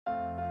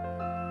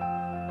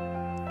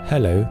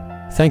Hello,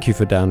 thank you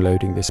for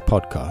downloading this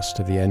podcast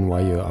of the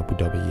NYU Abu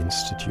Dhabi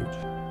Institute.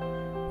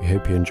 We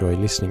hope you enjoy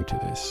listening to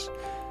this.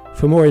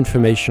 For more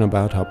information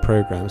about our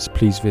programs,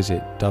 please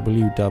visit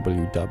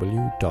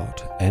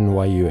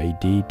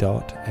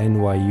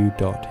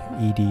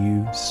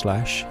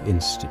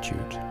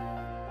www.nyuad.nyu.edu/institute.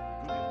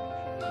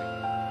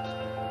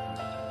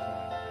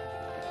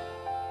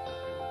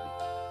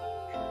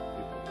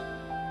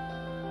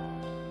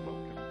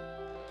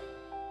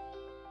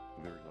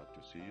 Very glad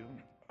to see you.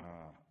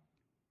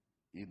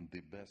 In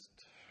the best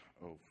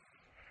of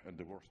and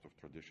the worst of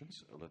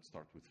traditions, let's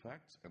start with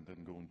facts and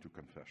then go into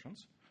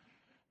confessions.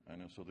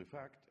 And so the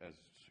fact, as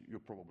you're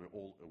probably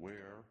all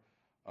aware,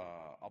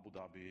 Abu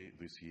Dhabi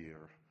this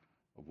year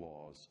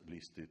was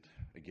listed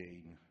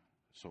again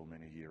so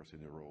many years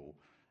in a row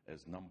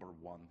as number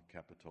one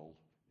capital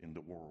in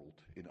the world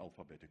in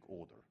alphabetic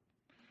order.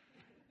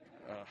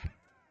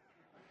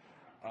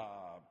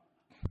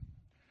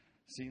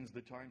 Since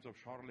the times of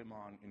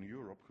Charlemagne in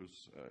Europe,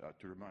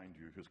 to remind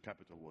you, whose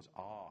capital was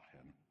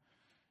Aachen,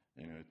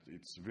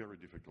 it's very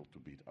difficult to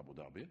beat Abu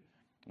Dhabi.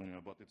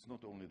 But it's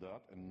not only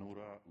that, and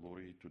Noora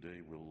A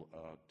today will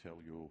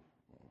tell you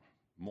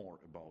more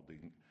about the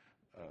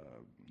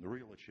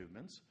real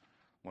achievements,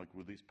 like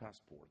with these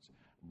passports.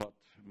 But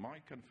my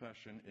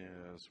confession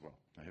is, well,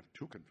 I have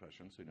two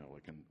confessions,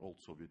 like an old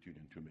Soviet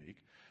Union to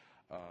make.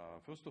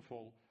 First of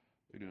all,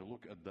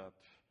 look at that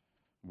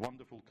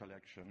wonderful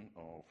collection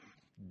of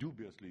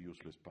dubiously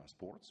useless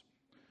passports.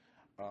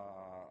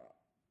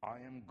 I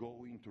am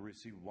going to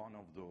receive one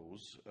of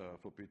those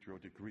for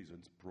patriotic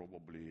reasons,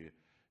 probably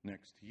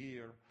next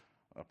year,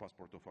 a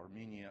passport of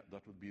Armenia.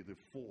 That would be the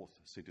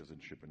fourth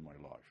citizenship in my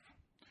life.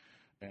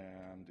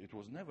 And it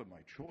was never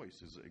my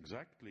choice,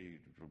 exactly,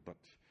 but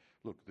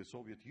look, the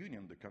Soviet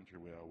Union, the country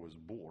where I was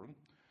born,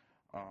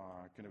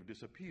 kind of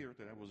disappeared,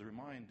 and I was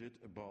reminded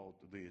about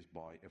this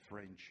by a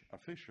French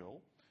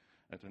official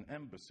at an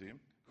embassy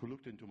who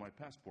looked into my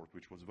passport,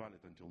 which was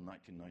valid until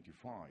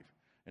 1995,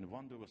 and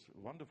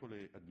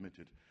wonderfully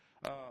admitted,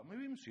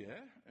 "Oui,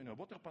 monsieur,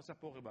 votre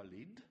passeport est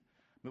valide,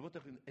 mais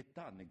votre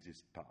état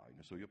n'existe pas.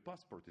 So your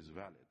passport is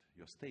valid,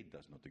 your state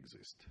does not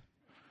exist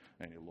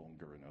any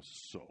longer.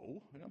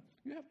 So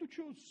you have to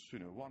choose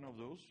one of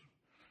those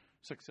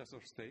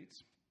successor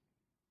states."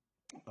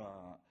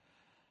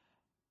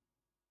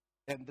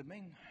 And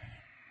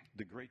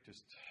the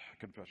greatest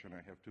confession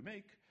I have to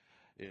make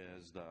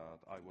is that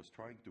I was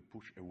trying to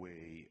push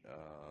away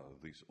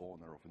this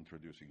honor of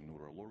introducing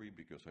Noora A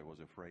because I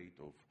was afraid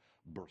of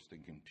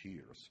bursting in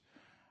tears.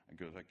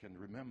 Because I can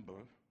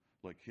remember,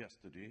 like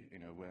yesterday,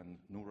 when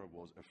Noora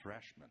was a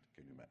freshman,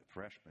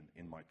 freshman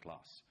in my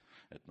class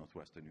at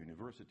Northwestern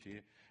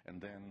University, and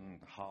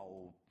then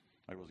how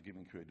I was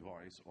giving her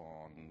advice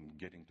on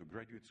getting to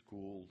graduate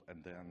school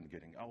and then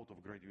getting out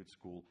of graduate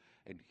school,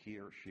 and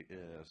here she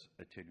is,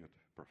 a tenured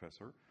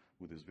professor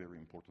with these very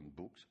important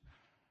books.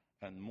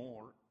 And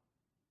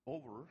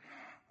moreover,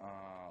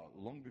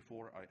 long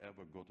before I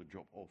ever got a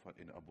job offer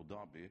in Abu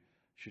Dhabi,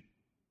 she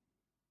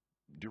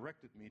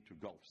directed me to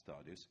Gulf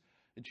studies,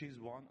 and she's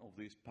one of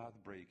these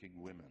path-breaking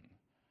women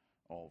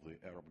of the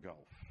Arab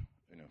Gulf,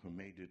 who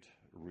made it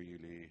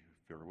really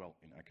very well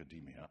in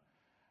academia.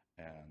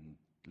 And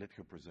let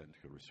her present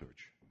her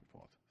research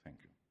report.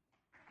 Thank you.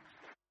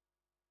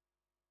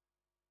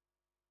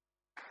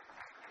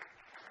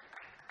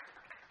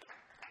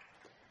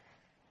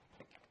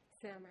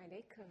 Assalamu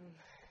alaikum.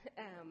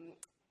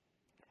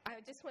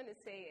 I just want to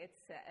say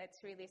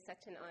it's really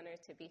such an honor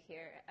to be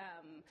here.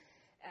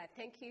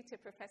 Thank you to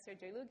Professor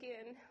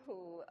Derlugian,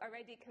 who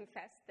already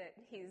confessed that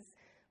he's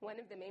one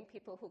of the main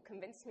people who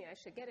convinced me I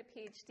should get a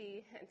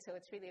PhD, and so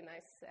it's really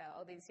nice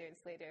all these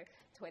years later,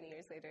 20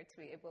 years later, to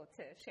be able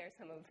to share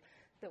some of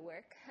the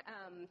work.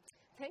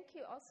 Thank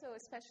you also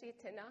especially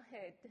to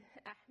Nahid,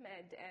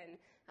 Ahmed, and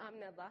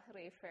Amna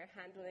Lahri for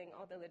handling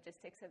all the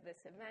logistics of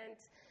this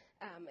event.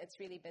 It's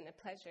really been a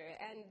pleasure.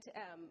 And,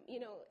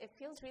 it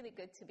feels really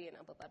good to be in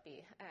Abu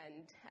Dhabi.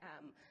 And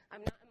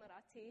I'm not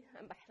Emirati,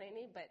 I'm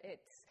Bahraini, but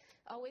it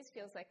always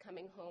feels like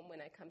coming home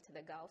when I come to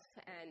the Gulf.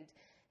 And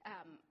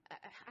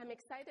I'm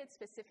excited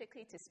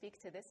specifically to speak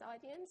to this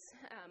audience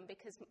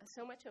because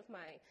so much of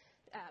my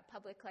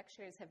public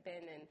lectures have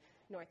been in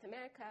North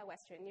America,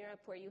 Western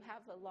Europe, where you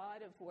have a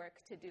lot of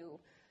work to do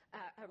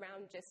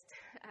around just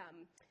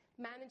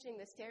managing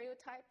the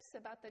stereotypes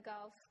about the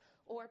Gulf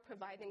or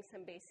providing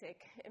some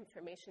basic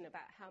information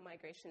about how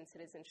migration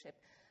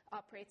citizenship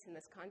operates in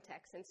this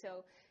context. And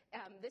so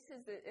this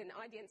is an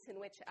audience in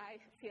which I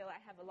feel I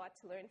have a lot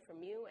to learn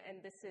from you,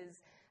 and this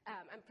is,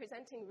 I'm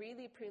presenting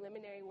really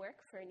preliminary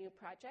work for a new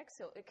project,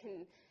 so it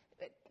can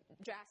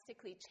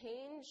drastically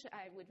change.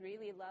 I would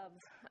really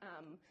love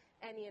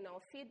any and all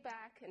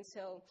feedback, and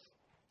so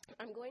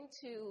I'm going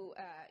to,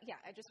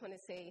 I just want to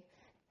say,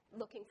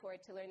 looking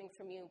forward to learning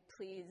from you.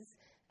 Please,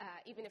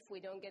 even if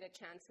we don't get a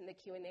chance in the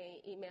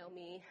Q&A, email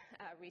me,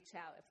 reach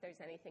out if there's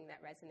anything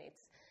that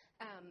resonates.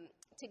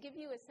 To give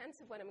you a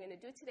sense of what I'm going to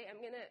do today, I'm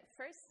going to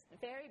first,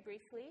 very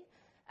briefly,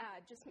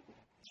 just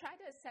try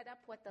to set up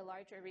what the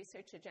larger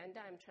research agenda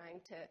I'm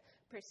trying to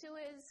pursue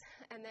is,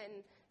 and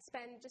then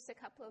spend just a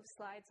couple of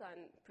slides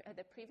on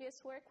the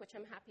previous work, which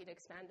I'm happy to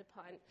expand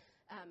upon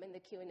in the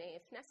Q&A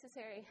if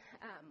necessary.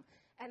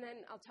 And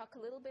then I'll talk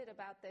a little bit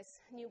about this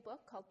new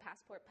book called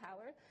Passport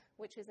Power,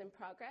 which is in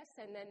progress,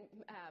 and then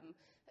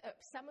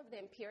some of the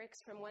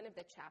empirics from one of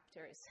the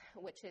chapters,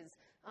 which is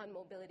on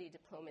mobility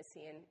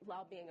diplomacy and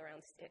lobbying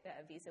around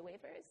visa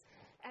waivers.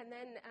 And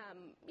then,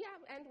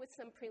 end with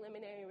some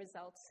preliminary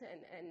results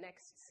and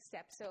next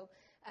steps. So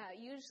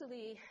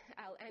usually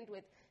I'll end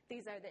with,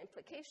 these are the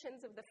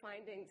implications of the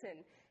findings,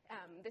 and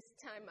this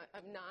time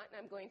I'm not.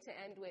 I'm going to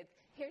end with,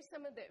 here's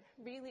some of the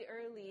really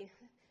early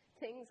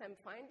things I'm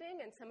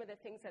finding and some of the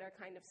things that are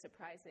kind of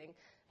surprising,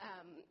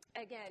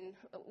 again,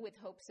 with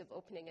hopes of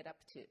opening it up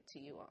to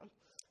you all.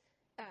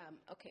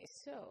 Okay,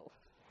 so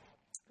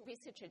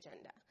research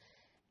agenda.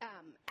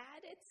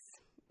 At its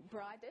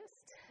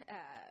broadest,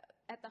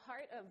 at the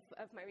heart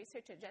of my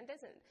research agenda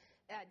is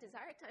a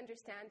desire to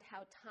understand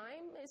how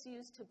time is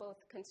used to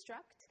both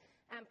construct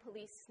and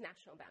police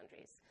national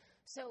boundaries.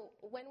 So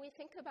when we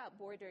think about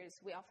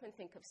borders, we often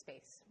think of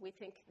space. We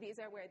think these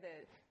are where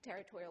the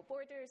territorial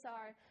borders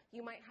are.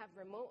 You might have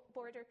remote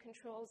border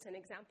controls. An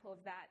example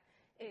of that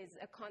is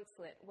a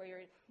consulate where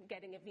you're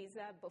getting a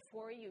visa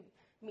before you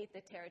meet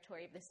the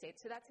territory of the state.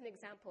 So that's an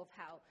example of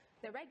how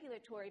the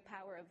regulatory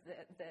power of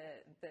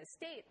the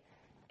state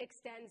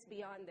extends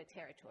beyond the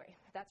territory.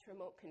 That's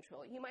remote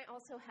control. You might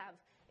also have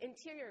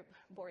interior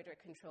border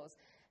controls.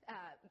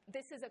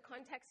 This is a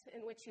context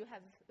in which you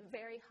have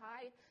very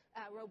high,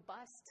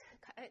 robust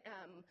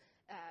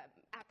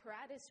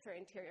apparatus for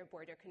interior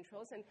border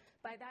controls. And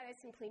by that I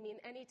simply mean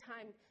any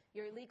time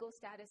your legal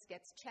status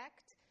gets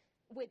checked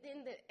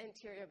within the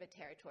interior of a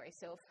territory.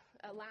 So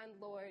if a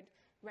landlord,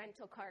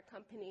 rental car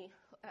company,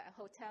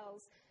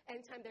 hotels,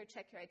 anytime they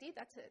check your ID,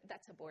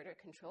 that's a border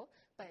control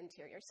by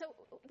interior. So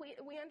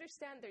we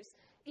understand there's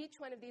each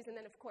one of these, and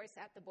then of course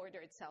at the border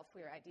itself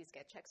where your IDs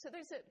get checked. So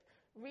there's a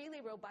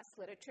really robust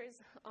literatures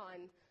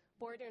on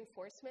border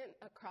enforcement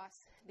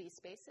across these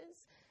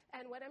spaces.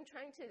 And what I'm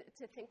trying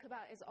to think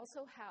about is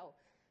also how,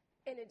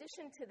 in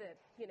addition to the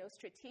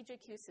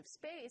strategic use of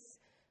space,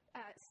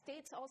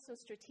 states also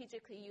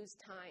strategically use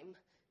time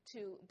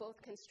to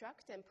both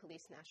construct and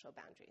police national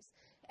boundaries.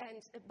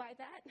 And by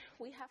that,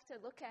 we have to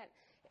look at,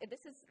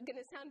 this is going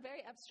to sound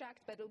very abstract,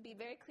 but it'll be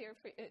very clear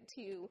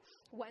to you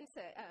once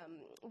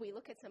we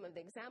look at some of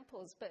the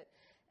examples, but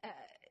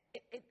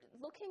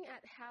looking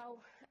at how,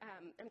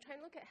 I'm trying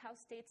to look at how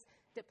states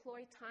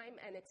deploy time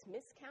and its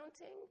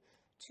miscounting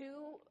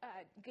to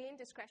gain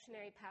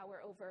discretionary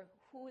power over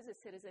who is a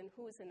citizen,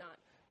 who is a not.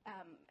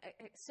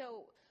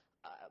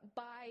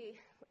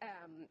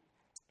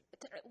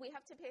 We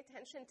have to pay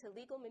attention to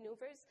legal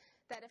maneuvers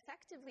that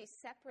effectively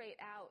separate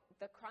out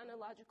the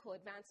chronological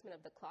advancement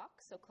of the clock,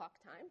 so clock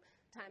time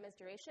as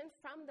duration,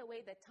 from the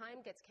way that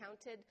time gets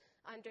counted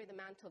under the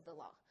mantle of the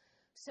law.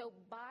 So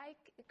by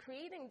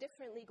creating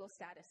different legal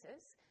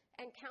statuses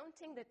and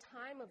counting the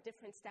time of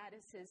different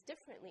statuses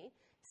differently,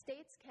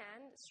 states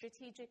can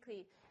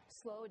strategically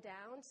slow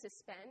down,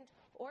 suspend,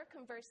 or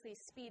conversely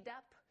speed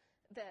up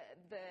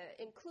the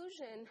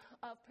inclusion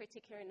of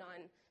particular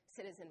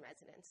non-citizen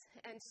residents.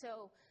 And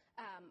so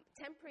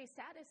temporary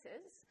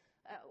statuses,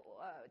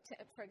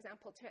 for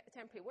example,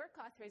 temporary work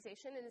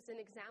authorization is an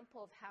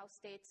example of how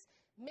states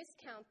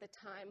miscount the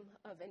time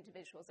of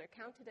individuals. They're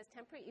counted as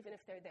temporary even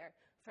if they're there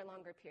for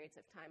longer periods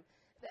of time.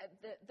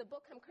 The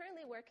book I'm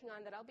currently working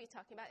on that I'll be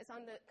talking about is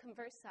on the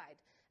converse side,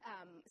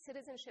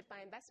 citizenship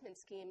by investment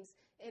schemes,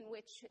 in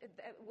which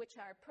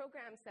are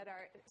programs that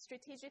are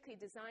strategically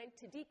designed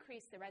to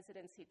decrease the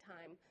residency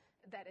time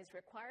that is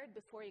required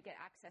before you get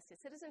access to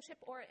citizenship,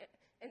 or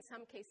in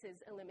some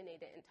cases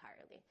eliminate it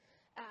entirely.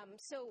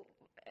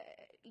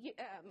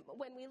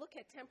 When we look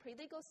at temporary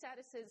legal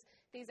statuses,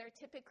 these are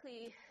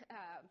typically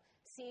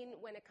seen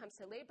when it comes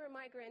to labor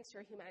migrants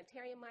or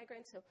humanitarian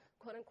migrants, so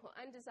quote-unquote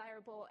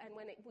undesirable. And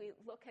when we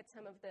look at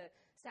some of the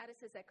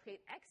statuses that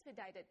create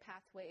expedited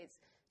pathways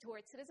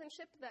towards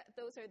citizenship,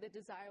 those are the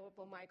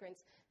desirable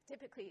migrants,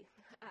 typically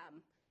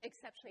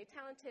exceptionally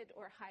talented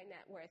or high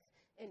net worth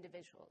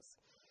individuals.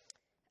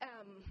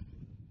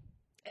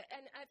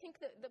 And I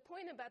think the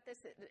point about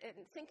this,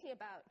 and thinking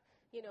about,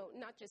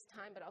 not just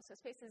time but also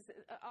spaces,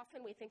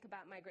 often we think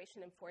about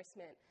migration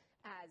enforcement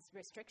as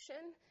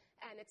restriction,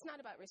 and it's not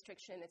about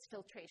restriction, it's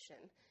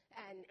filtration.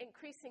 And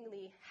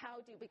increasingly,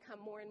 how do you become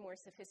more and more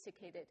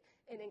sophisticated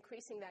in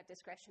increasing that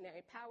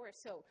discretionary power?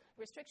 So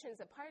restriction is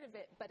a part of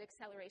it, but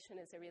acceleration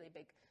is a really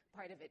big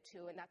part of it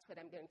too, and that's what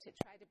I'm going to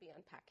try to be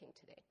unpacking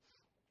today.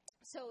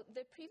 So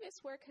the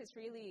previous work has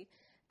really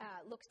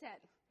looked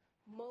at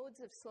modes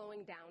of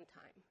slowing down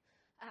time.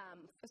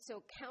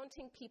 So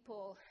counting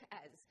people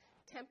as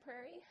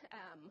temporary,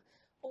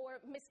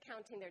 or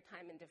miscounting their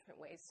time in different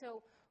ways.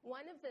 So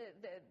one of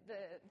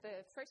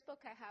the first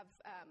book I have,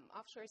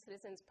 Offshore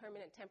Citizens,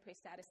 Permanent Temporary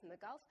Status in the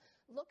Gulf,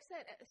 looks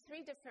at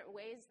 3 different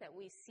ways that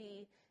we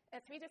see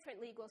 3 different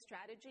legal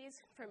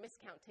strategies for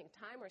miscounting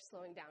time or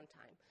slowing down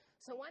time.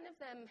 So one of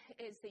them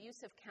is the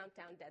use of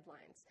countdown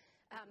deadlines.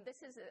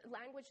 This is a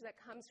language that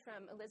comes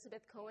from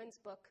Elizabeth Cohen's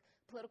book,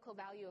 Political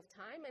Value of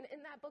Time. And in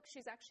that book,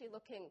 she's actually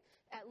looking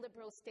at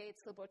liberal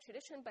states, liberal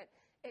tradition, but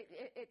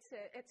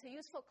it's a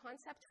useful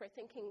concept for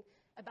thinking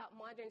about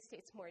modern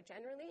states more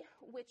generally,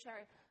 which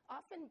are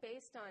often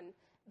based on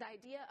the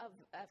idea of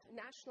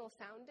national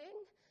founding,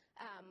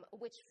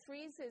 which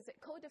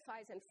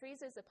codifies and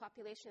freezes a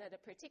population at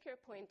a particular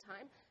point in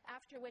time,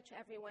 after which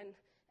everyone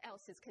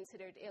else is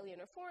considered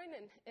alien or foreign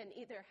and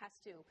either has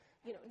to,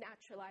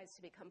 naturalize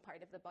to become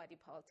part of the body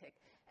politic.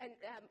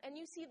 And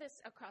you see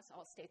this across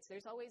all states.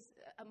 There's always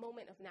a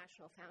moment of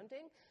national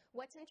founding.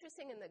 What's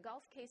interesting in the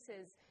Gulf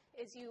cases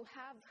is you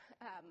have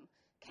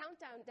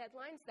countdown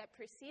deadlines that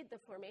precede the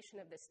formation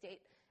of the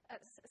state,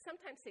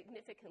 sometimes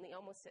significantly,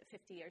 almost at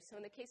 50 years. So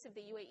in the case of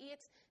the UAE,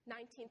 it's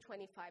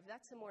 1925.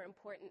 That's a more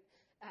important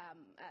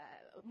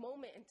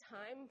moment in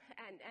time.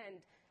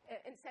 And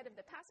instead of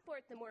the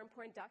passport, the more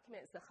important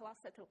document is the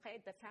Khalasatul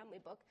Qaid, the family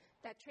book,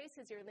 that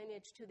traces your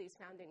lineage to these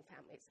founding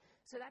families.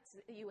 So that's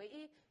the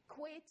UAE.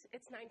 Kuwait,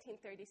 it's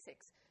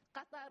 1936.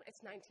 Qatar,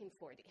 it's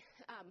 1940.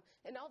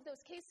 In all of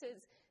those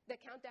cases, the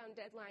countdown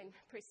deadline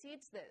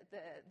precedes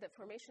the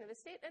formation of the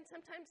state, and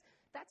sometimes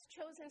that's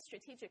chosen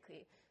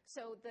strategically.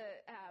 So the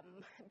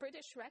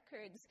British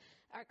records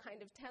are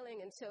kind of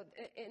telling, and so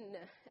in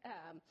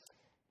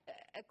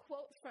a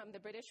quote from the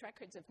British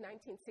records of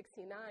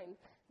 1969,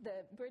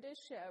 the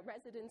British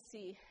resident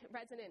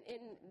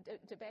in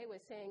Dubai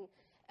was saying,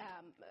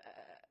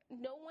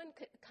 no one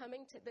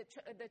coming to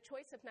the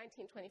choice of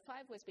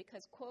 1925 was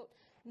because, quote,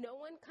 no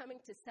one coming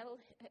to settle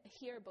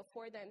here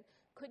before then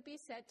could be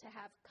said to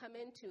have come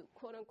in to,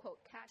 quote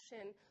unquote, cash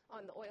in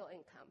on the oil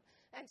income.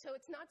 And so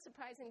it's not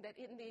surprising that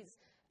in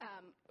these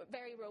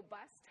very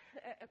robust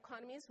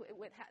economies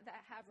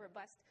that have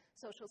robust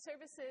social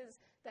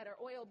services, that are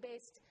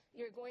oil-based,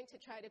 you're going to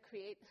try to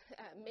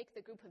make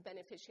the group of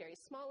beneficiaries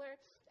smaller,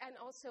 and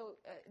also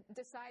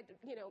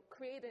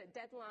create a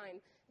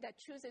deadline that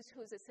chooses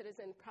who's a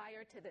citizen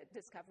prior to the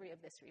discovery of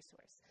this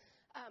resource.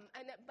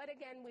 But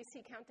again, we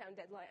see countdown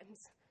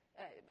deadlines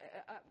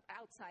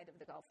outside of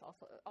the Gulf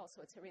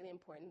also. It's a really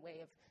important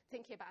way of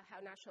thinking about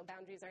how national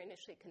boundaries are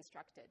initially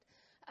constructed.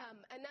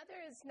 Another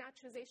is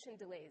naturalization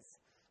delays.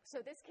 So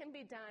this can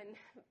be done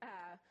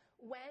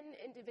when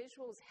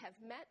individuals have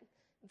met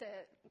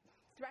the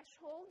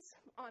thresholds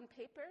on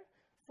paper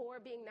for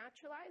being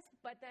naturalized,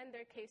 but then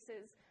their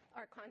cases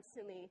are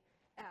constantly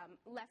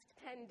left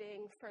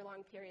pending for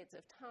long periods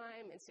of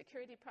time in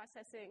security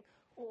processing,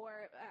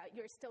 or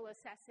you're still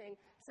assessing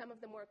some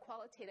of the more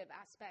qualitative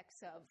aspects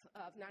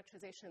of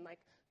naturalization,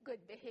 like good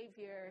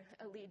behavior,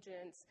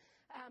 allegiance.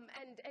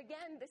 And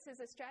again, this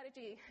is a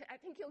strategy. I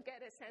think you'll get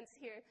a sense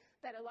here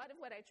that a lot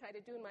of what I try to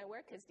do in my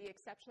work is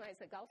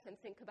de-exceptionalize the Gulf and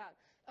think about,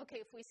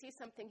 okay, if we see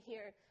something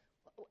here,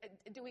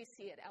 do we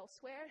see it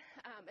elsewhere?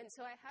 And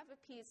so I have a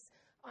piece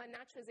on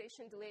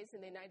naturalization delays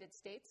in the United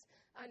States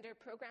under a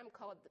program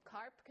called the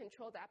CARP,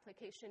 Controlled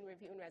Application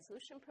Review and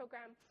Resolution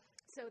Program.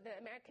 So the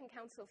American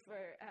Council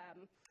for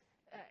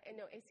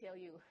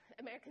ACLU,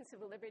 American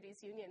Civil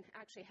Liberties Union,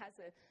 actually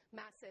has a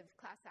massive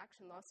class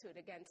action lawsuit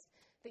against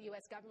the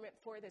U.S. government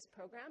for this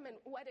program. And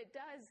what it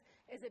does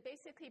is it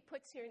basically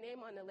puts your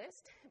name on a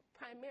list,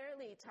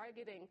 primarily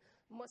targeting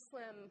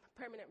Muslim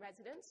permanent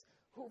residents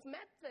who've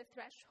met the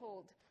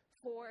threshold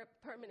for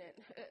permanent,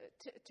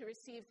 to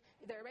receive,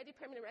 they're already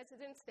permanent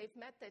residents, they've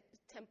met the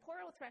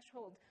temporal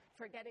threshold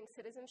for getting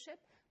citizenship,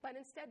 but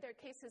instead their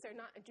cases are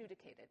not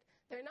adjudicated.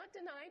 They're not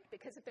denied,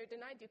 because if they're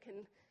denied, you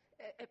can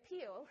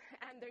appeal,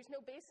 and there's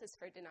no basis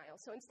for denial.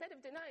 So instead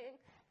of denying,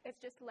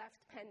 it's just left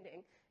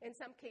pending. In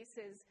some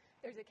cases,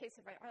 there's a case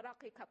of an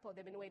Iraqi couple,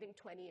 they've been waiting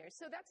 20 years.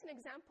 So that's an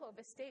example of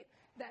a state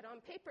that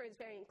on paper is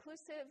very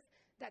inclusive,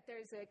 that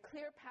there's a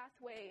clear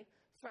pathway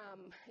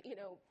from,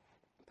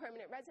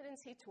 permanent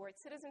residency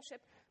towards citizenship,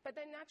 but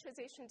then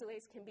naturalization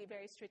delays can be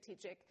very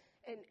strategic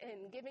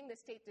in giving the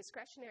state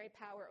discretionary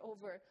power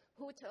over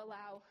who to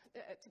allow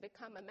to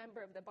become a member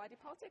of the body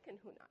politic and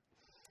who not.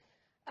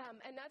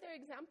 Another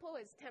example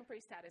is temporary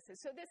statuses.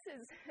 So this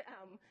is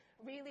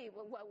really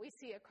what we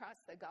see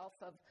across the Gulf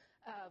of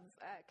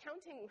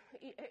counting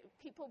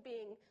people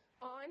being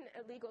on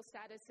legal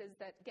statuses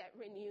that get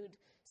renewed,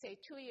 say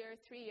 2-year,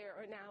 3-year,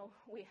 or now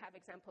we have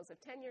examples of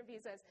 10-year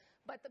visas.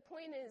 But the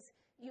point is,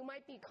 you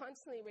might be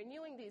constantly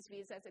renewing these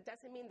visas. It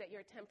doesn't mean that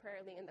you're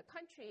temporarily in the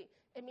country.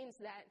 It means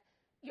that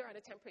you're on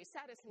a temporary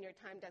status and your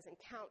time doesn't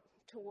count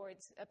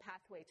towards a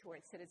pathway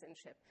towards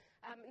citizenship.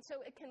 And so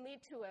it can lead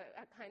to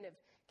a kind of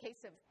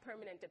case of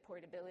permanent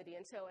deportability.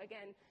 And so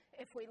again,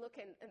 if we look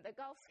in the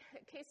Gulf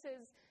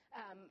cases,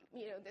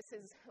 this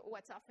is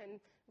what's often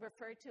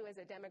referred to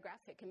as a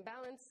demographic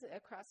imbalance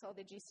across all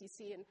the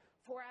GCC, and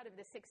 4 out of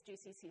the 6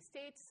 GCC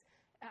states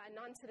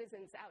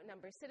non-citizens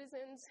outnumber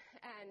citizens,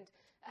 and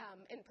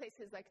in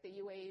places like the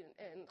UAE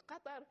and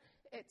Qatar,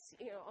 it's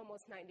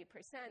almost 90%.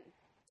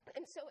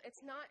 And so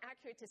it's not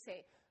accurate to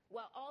say,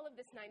 well, all of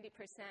this 90%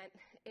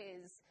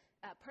 is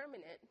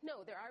permanent.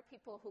 No, there are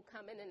people who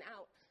come in and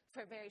out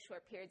for very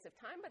short periods of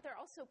time, but there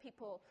are also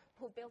people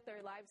who built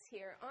their lives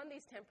here on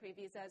these temporary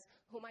visas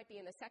who might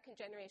be in the second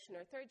generation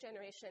or third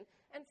generation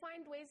and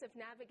find ways of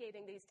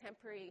navigating these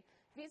temporary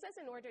visas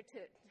in order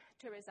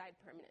to reside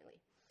permanently.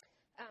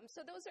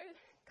 So those are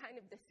kind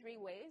of the three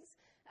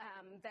ways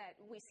that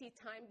we see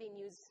time being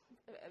used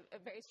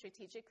very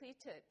strategically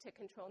to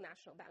control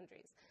national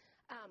boundaries.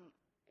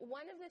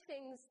 One of the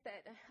things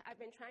that I've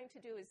been trying to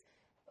do is,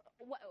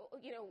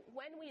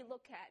 when we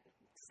look at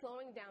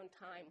slowing down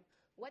time,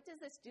 what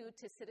does this do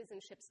to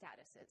citizenship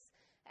statuses?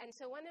 And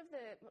so one of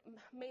the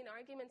main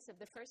arguments of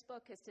the first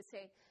book is to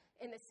say,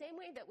 in the same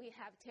way that we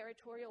have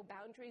territorial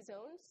boundary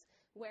zones,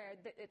 where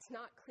it's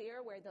not clear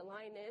where the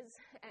line is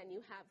and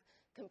you have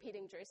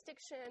competing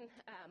jurisdiction,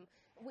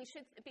 we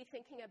should be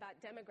thinking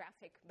about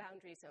demographic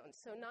boundary zones.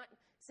 So not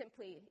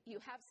simply you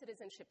have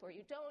citizenship or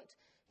you don't.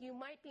 You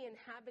might be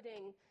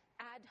inhabiting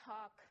ad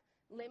hoc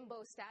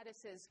limbo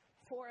statuses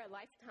for a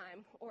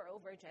lifetime or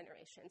over a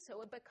generation.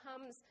 So it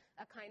becomes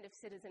a kind of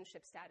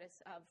citizenship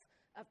status of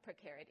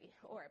precarity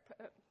or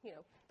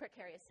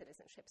precarious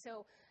citizenship.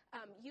 So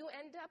you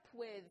end up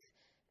with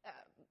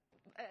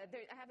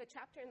I have a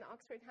chapter in the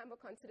Oxford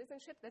Handbook on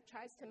Citizenship that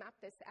tries to map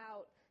this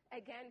out,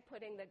 again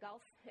putting the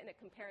Gulf in a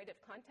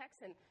comparative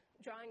context and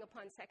drawing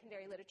upon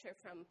secondary literature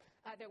from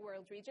other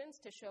world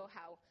regions to show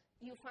how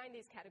you find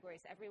these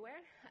categories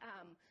everywhere.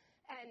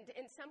 And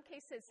in some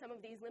cases, some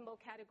of these limbo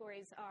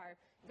categories are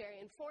very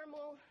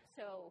informal.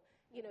 So,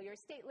 you're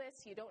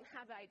stateless, you don't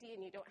have ID,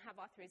 and you don't have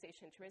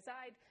authorization to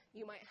reside.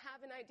 You might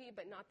have an ID,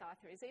 but not the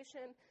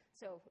authorization,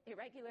 so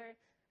irregular.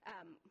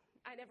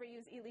 I never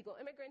use illegal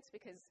immigrants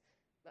because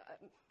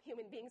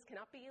human beings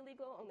cannot be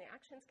illegal, only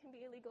actions can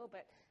be illegal,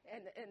 but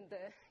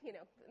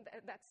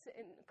that's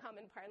in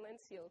common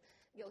parlance,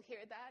 you'll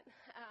hear that.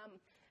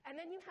 And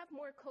then you have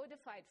more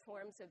codified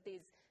forms of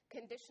these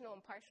conditional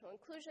and partial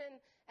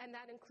inclusion, and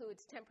that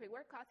includes temporary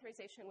work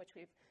authorization, which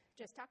we've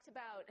just talked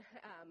about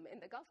in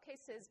the Gulf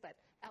cases, but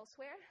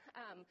elsewhere,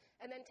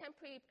 and then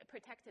temporary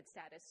protected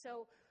status.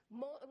 So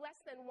less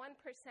than 1%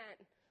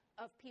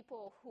 of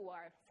people who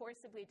are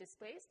forcibly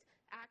displaced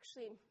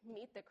actually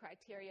meet the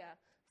criteria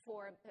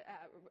for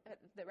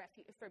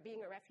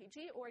being a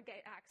refugee or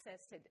get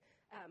access to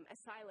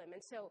asylum.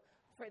 And so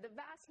for the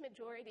vast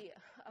majority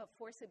of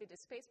forcibly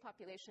displaced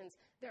populations,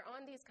 they're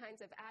on these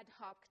kinds of ad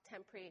hoc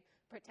temporary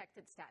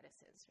protected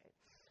statuses. Right?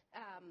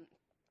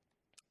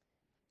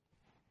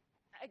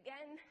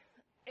 Again,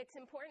 it's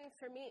important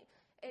for me,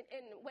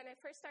 and when I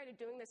first started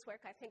doing this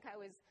work, I think I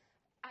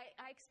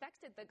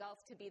expected the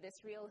Gulf to be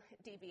this real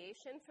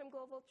deviation from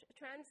global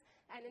trends,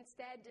 and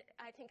instead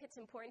I think it's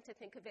important to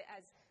think of it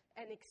as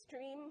an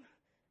extreme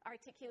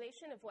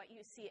articulation of what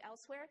you see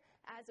elsewhere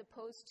as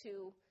opposed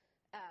to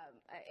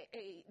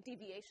a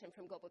deviation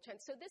from global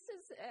trends. So this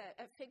is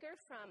a figure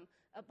from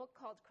a book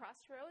called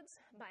Crossroads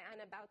by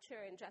Anna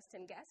Boucher and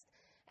Justin Guest.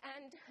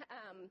 And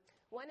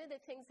one of the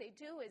things they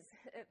do is,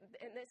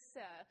 in this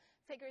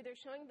figure, they're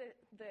showing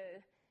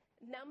the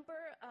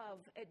number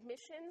of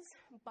admissions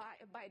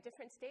by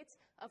different states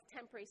of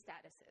temporary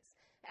statuses.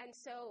 And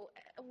so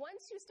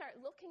once you start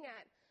looking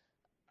at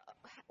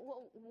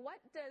what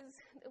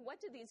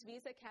do these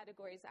visa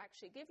categories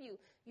actually give you,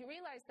 you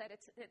realize that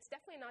it's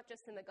definitely not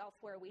just in the Gulf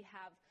where we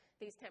have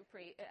these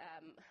temporary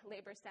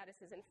labor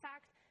statuses. In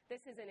fact,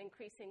 this is an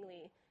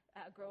increasingly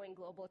growing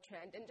global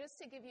trend. And just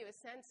to give you a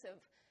sense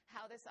of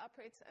how this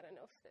operates, I don't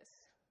know if this,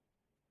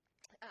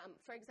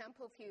 for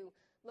example, if you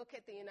look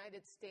at the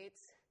United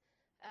States,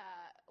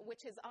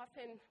 which is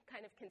often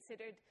kind of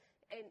considered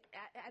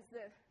as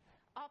the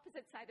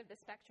opposite side of the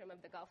spectrum of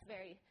the Gulf,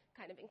 very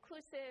kind of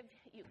inclusive.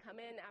 You come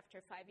in,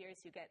 after 5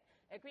 years you get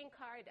a green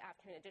card,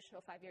 after an additional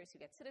 5 years you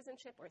get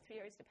citizenship, or 3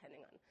 years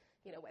depending on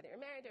whether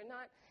you're married or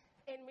not.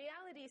 In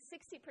reality,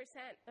 60%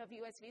 of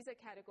US visa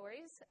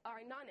categories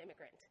are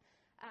non-immigrant.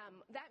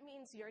 That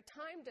means your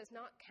time does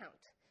not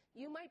count.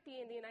 You might be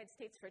in the United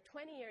States for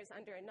 20 years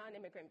under a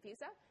non-immigrant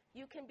visa.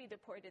 You can be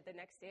deported the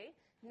next day.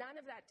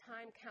 None of that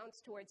time counts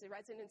towards the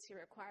residency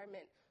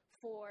requirement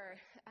for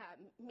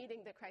meeting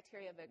the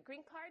criteria of a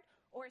green card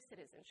or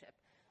citizenship.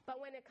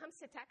 But when it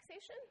comes to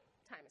taxation,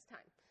 time is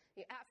time.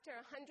 After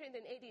 180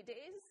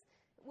 days,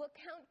 will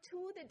count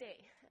to the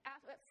day.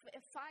 After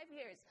 5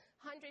 years,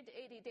 180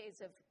 days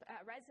of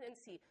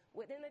residency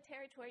within the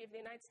territory of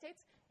the United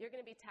States, you're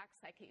going to be taxed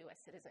like a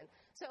U.S. citizen.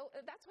 So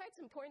that's why it's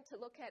important to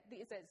look at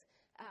these as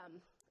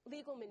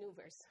legal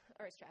maneuvers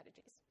or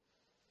strategies.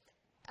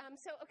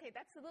 Okay,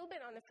 that's a little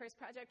bit on the first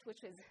project,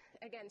 which was,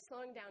 again,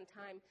 slowing down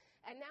time.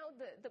 And now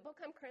the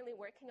book I'm currently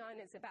working on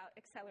is about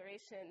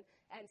acceleration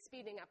and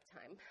speeding up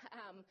time.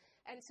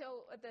 And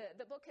so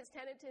the book is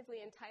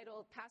tentatively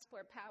entitled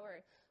Passport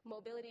Power,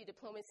 Mobility,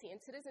 Diplomacy, and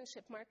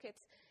Citizenship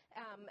Markets.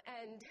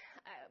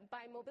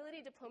 By mobility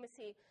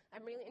diplomacy,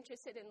 I'm really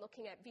interested in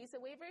looking at visa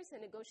waivers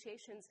and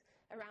negotiations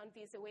around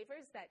visa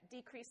waivers that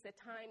decrease the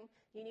time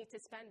you need to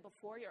spend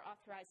before you're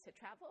authorized to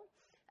travel.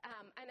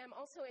 And I'm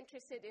also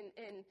interested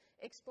in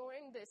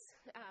exploring this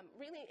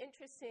really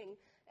interesting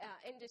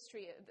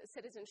industry of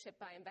citizenship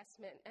by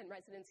investment and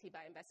residency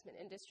by investment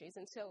industries.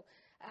 And so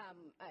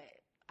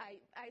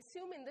I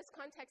assume in this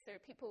context there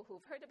are people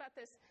who've heard about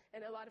this.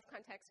 In a lot of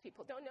contexts,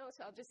 people don't know.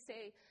 So I'll just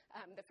say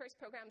the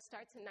first program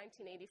starts in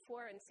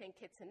 1984 in St.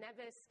 Kitts and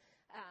Nevis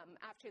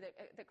after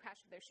the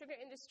crash of their sugar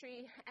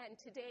industry.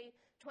 And today,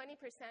 20%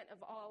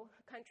 of all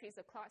countries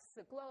across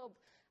the globe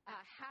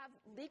have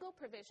legal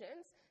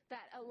provisions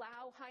that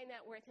allow high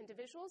net worth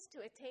individuals to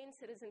attain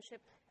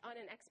citizenship on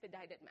an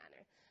expedited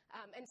manner.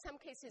 In some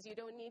cases, you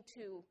don't need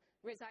to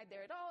reside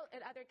there at all. In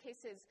other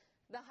cases,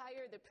 the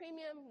higher the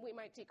premium, we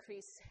might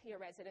decrease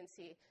your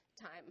residency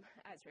time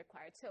as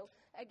required. So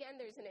again,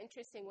 there's an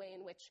interesting way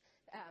in which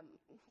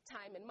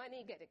time and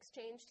money get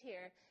exchanged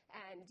here,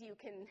 and you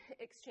can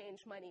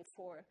exchange money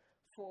for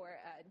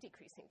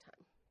decreasing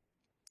time.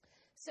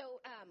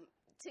 So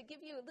to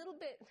give you a little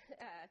bit,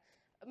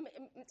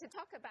 to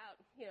talk about,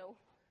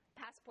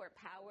 passport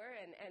power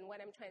and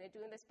what I'm trying to do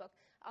in this book,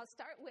 I'll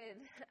start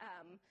with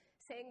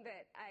saying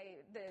that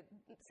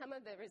some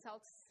of the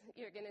results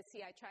you're going to see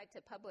I tried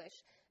to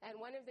publish,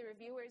 and one of the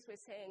reviewers was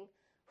saying,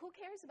 who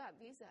cares about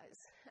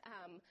visas?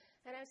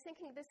 And I was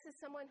thinking, this is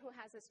someone who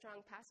has a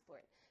strong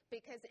passport,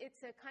 because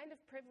it's a kind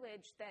of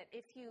privilege that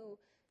if you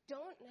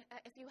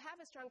have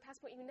a strong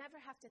passport, you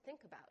never have to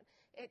think about.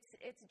 It's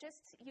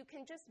just, you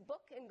can just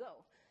book and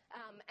go.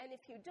 And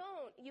if you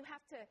don't, you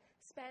have to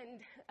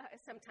spend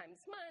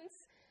sometimes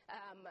months,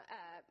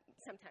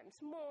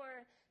 sometimes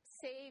more,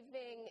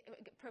 saving,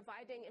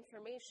 providing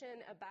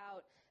information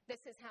about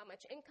this is how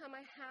much income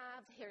I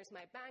have, here's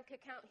my bank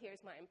account,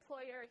 here's my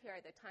employer, here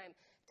are the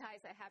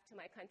ties I have to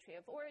my country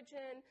of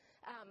origin,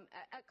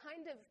 a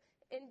kind of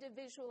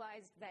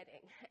individualized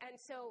vetting. And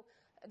so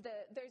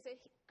there's a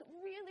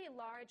really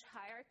large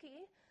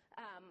hierarchy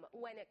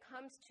when it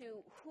comes to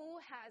who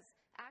has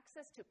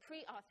access to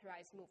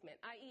pre-authorized movement,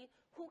 i.e.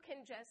 who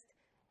can just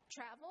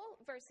travel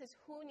versus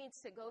who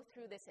needs to go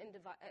through this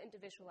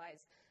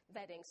individualized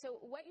vetting. So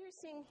what you're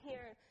seeing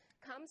here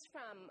comes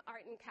from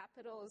Art and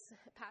Capital's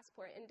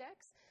Passport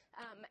Index.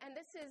 And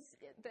this is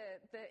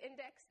the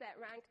index that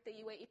ranked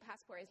the UAE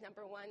passport as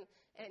number 1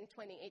 in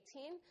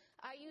 2018.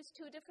 I used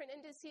 2 different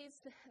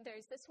indices.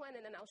 There's this one,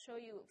 and then I'll show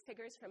you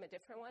figures from a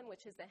different one,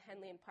 which is the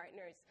Henley &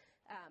 Partners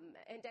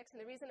index. And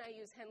the reason I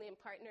use Henley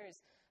 & Partners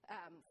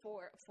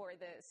for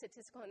the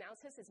statistical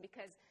analysis is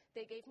because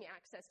they gave me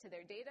access to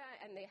their data,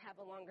 and they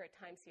have a longer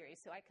time series,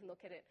 so I can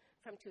look at it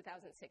from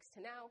 2006 to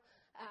now.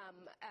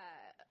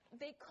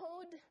 They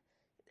code.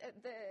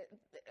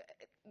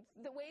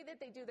 The way that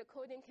they do the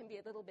coding can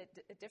be a little bit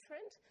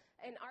different.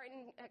 In Art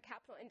and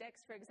Capital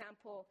Index, for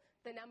example,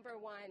 the number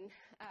 1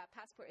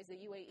 passport is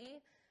the UAE.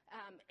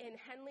 In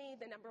Henley,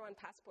 the number 1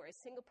 passport is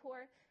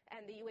Singapore,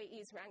 and the UAE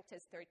is ranked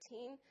as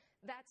 13.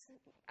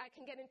 I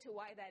can get into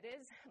why that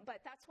is, but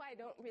that's why I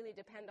don't really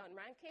depend on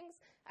rankings.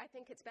 I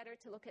think it's better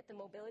to look at the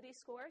mobility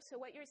score. So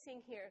what you're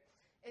seeing here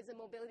is a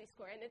mobility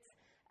score, and it's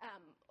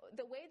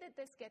the way that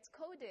this gets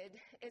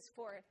coded is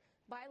for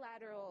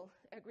bilateral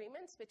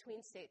agreements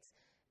between states.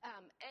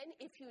 And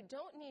if you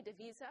don't need a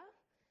visa,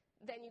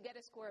 then you get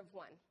a score of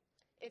 1.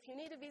 If you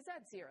need a visa,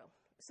 it's 0.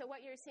 So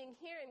what you're seeing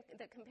here in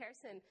the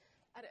comparison,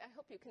 I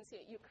hope you can see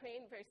it,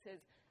 Ukraine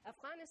versus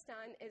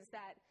Afghanistan, is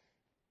that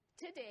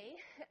today,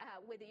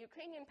 with a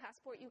Ukrainian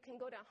passport, you can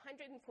go to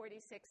 146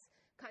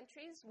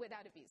 countries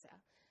without a visa,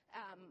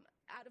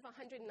 out of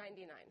 199.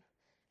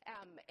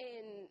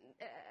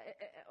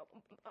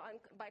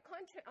 By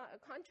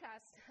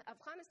contrast,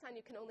 Afghanistan,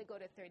 you can only go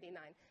to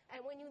 39.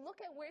 And when you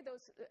look at where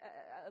those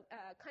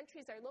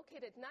countries are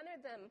located, none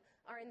of them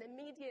are in the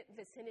immediate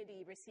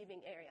vicinity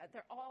receiving area.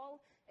 They're all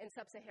in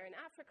sub-Saharan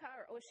Africa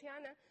or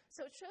Oceania.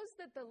 So it shows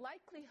that the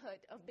likelihood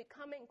of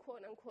becoming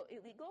quote-unquote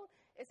illegal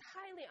is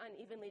highly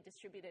unevenly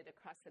distributed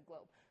across the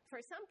globe.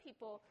 For some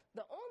people,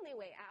 the only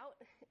way out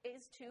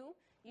is to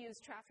use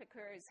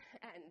traffickers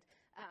and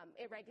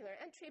irregular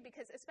entry,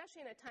 because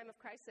especially in a time of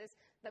crisis,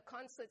 the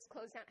consulates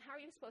close down. How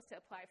are you supposed to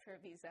apply for a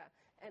visa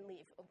and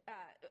leave?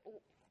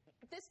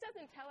 This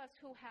doesn't tell us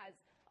who has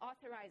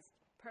authorized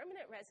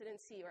permanent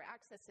residency or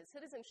access to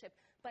citizenship,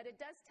 but it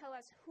does tell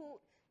us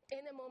who,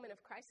 in a moment of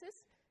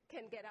crisis,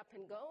 can get up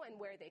and go and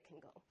where they can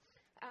go.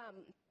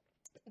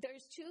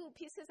 There's 2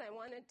 pieces I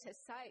wanted to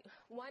cite.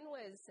 One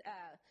was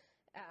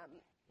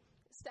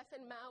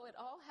Stefan Mao et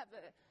al. Have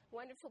a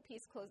wonderful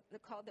piece called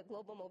The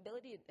Global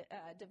Mobility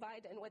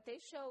Divide, and what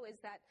they show is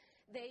that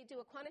they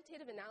do a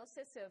quantitative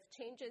analysis of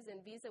changes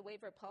in visa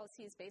waiver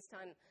policies based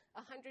on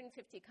 150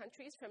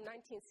 countries from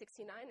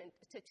 1969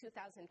 to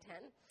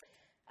 2010.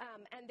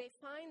 And they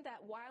find that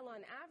while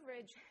on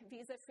average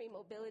visa-free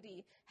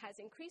mobility has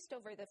increased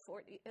over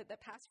the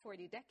past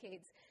 40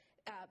 decades,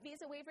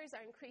 visa waivers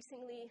are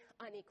increasingly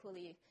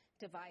unequally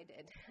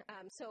divided.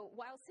 So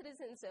while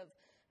citizens of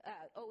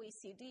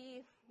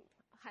OECD,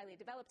 highly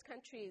developed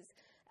countries,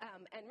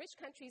 and rich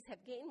countries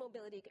have gained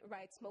mobility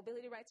rights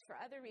for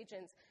other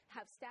regions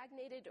have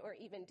stagnated or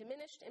even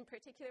diminished, in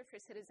particular for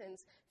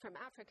citizens from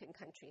African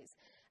countries.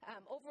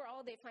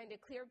 Overall, they find a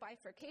clear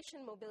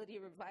bifurcation mobility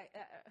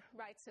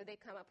rights, so they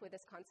come up with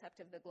this concept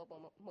of the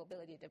global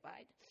mobility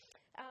divide.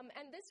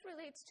 And this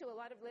relates to a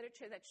lot of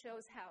literature that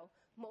shows how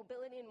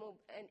mobility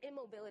and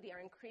immobility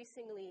are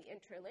increasingly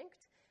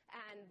interlinked,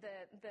 and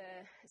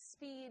the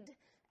speed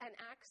and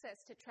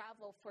access to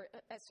travel for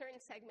a certain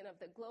segment of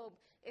the globe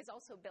is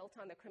also built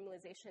on the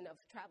criminalization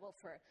of travel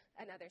for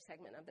another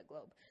segment of the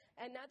globe.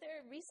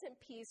 Another recent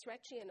piece,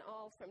 Recchi and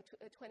al. From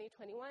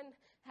 2021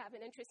 have an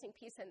interesting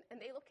piece, and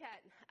they look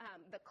at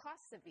the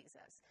costs of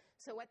visas.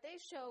 So what they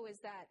show is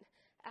that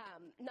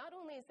not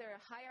only is there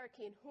a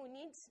hierarchy in who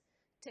needs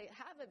to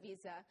have a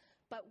visa,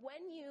 but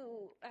when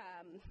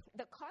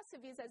the cost of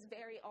visas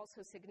vary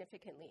also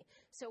significantly.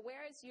 So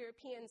whereas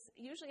Europeans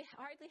usually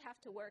hardly have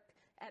to work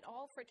at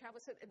all for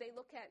travel, so they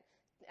look at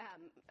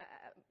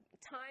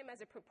time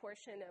as a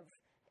proportion of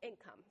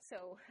income.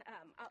 So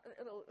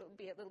it'll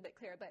be a little bit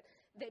clearer, but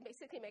they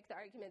basically make the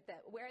argument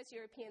that whereas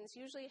Europeans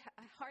usually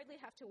hardly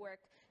have to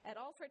work at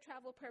all for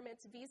travel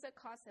permits, visa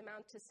costs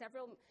amount to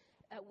several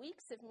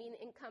weeks of mean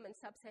income in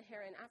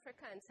sub-Saharan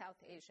Africa and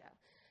South Asia.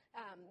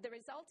 The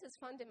result is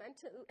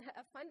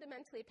a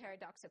fundamentally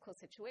paradoxical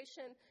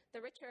situation.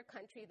 The richer a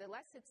country, the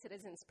less its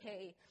citizens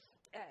pay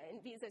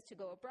in visas to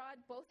go abroad,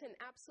 both in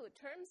absolute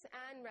terms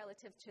and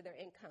relative to their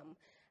income.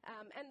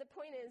 And the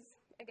point is,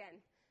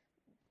 again,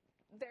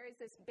 there is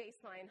this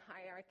baseline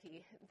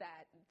hierarchy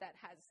that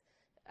has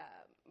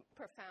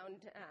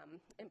profound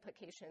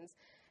implications.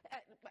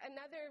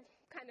 Another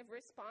kind of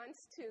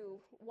response to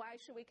why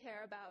should we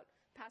care about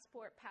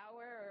passport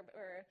power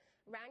or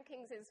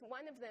rankings is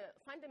one of the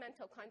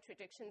fundamental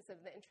contradictions of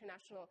the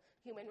international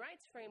human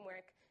rights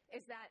framework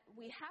is that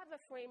we have a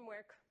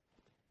framework,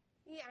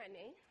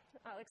 يعني,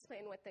 I'll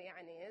explain what the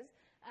يعني is,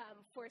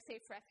 for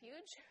safe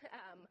refuge,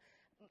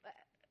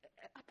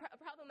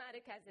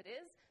 problematic as it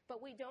is,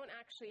 but we don't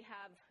actually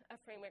have a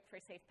framework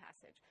for safe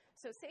passage.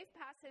 So safe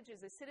passage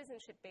is a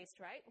citizenship-based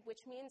right,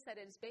 which means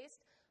that it is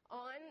based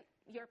on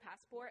your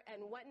passport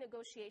and what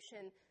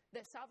negotiation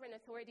the sovereign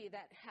authority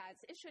that has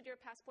issued your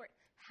passport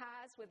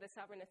has with the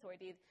sovereign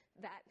authority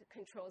that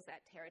controls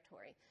that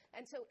territory.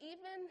 And so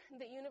even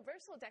the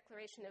Universal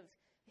Declaration of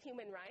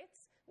Human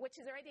Rights, which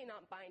is already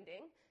not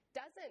binding,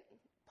 doesn't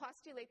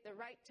postulate the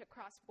right to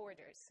cross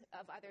borders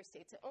of other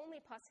states. It only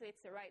postulates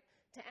the right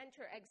to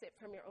enter, exit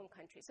from your own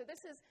country. So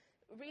this is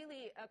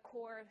really a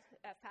core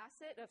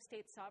facet of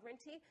state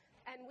sovereignty,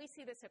 and we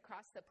see this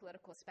across the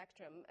political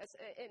spectrum.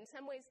 In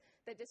some ways,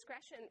 the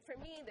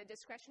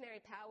discretionary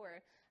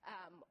power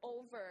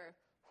over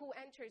who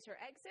enters or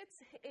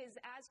exits is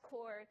as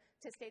core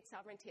to state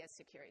sovereignty as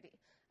security.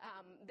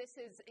 This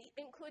is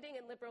including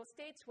in liberal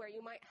states where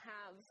you might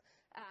have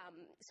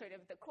sort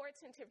of the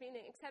courts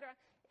intervening, et cetera.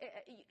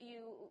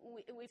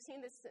 We've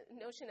seen this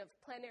notion of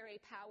plenary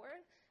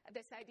power,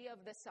 this idea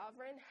of the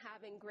sovereign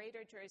having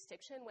greater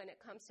jurisdiction when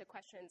it comes to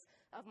questions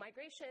of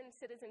migration,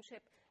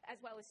 citizenship, as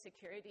well as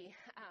security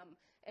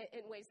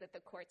in ways that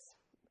the courts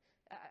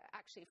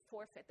actually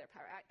forfeit their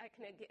power. I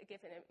can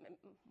give a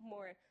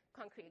more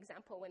concrete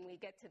example when we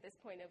get to this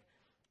point of,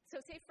 so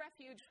safe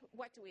refuge,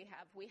 what do we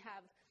have? We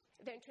have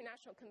the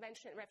International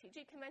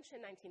Refugee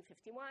Convention,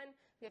 1951.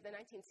 We have the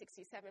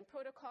 1967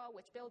 Protocol,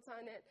 which builds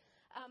on it.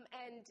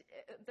 And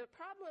the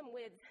problem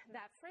with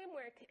that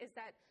framework is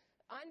that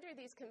under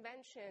these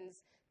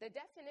conventions, the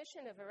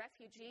definition of a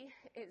refugee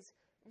is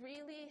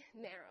really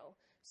narrow.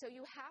 So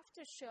you have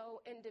to show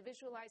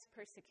individualized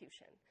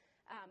persecution.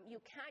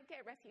 You can't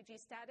get refugee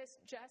status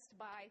just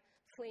by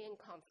fleeing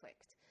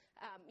conflict.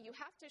 You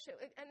have to show,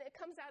 and it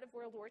comes out of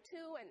World War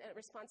II and a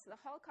response to the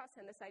Holocaust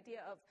and this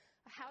idea of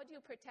how do you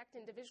protect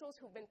individuals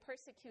who've been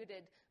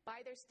persecuted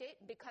by their state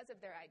because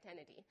of their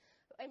identity.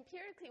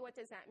 Empirically, what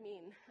does that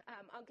mean?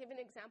 I'll give an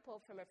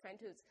example from a friend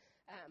who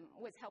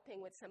was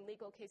helping with some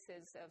legal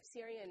cases of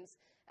Syrians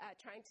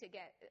trying to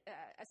get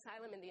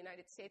asylum in the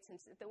United States.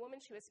 And the woman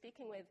she was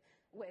speaking with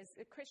was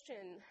a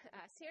Christian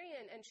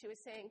Syrian, and she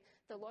was saying,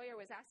 the lawyer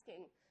was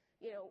asking,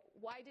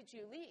 why did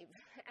you leave?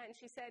 And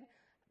she said,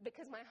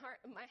 because my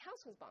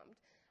house was bombed.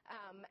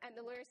 And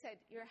the lawyer said,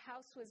 your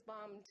house was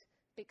bombed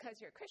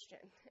because you're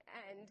Christian.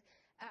 And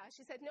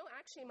she said, no,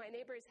 actually, my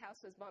neighbor's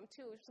house was bombed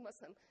too, she's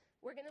Muslim.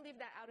 We're going to leave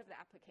that out of the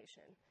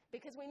application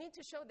because we need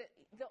to show that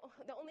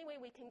the only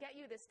way we can get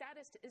you this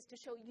status is to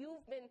show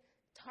you've been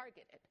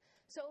targeted.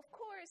 So, of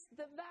course,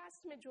 the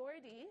vast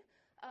majority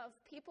of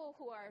people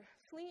who are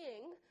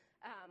fleeing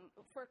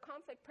for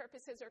conflict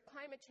purposes or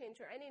climate change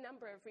or any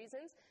number of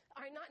reasons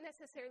are not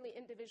necessarily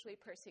individually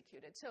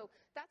persecuted. So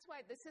that's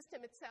why the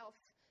system itself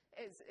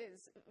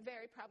is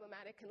very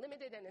problematic and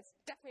limited, and it's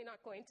definitely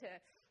not going to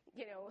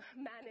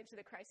manage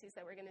the crises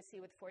that we're going to see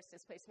with forced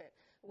displacement,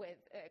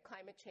 with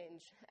climate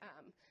change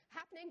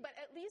happening. But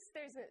at least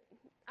there's an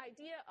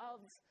idea of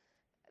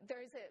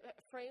there's a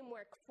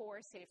framework for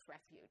safe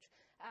refuge.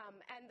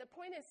 And the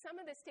point is, some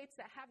of the states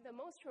that have the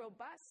most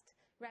robust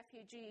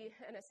refugee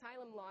and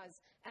asylum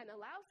laws and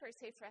allow for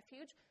safe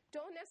refuge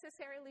don't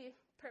necessarily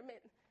permit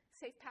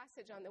safe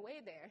passage on the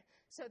way there.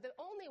 So the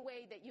only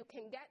way that you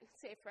can get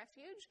safe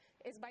refuge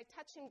is by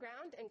touching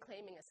ground and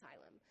claiming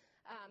asylum.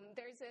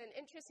 There's an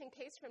interesting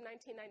case from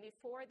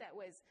 1994 that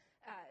was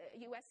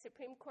a U.S.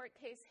 Supreme Court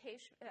case,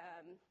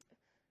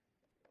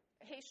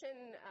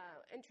 Haitian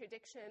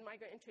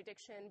migrant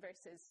interdiction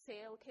versus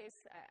Sale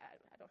case.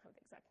 I don't have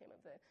the exact name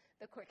of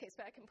the court case,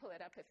 but I can pull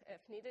it up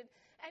if needed.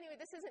 Anyway,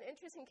 this is an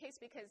interesting case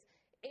because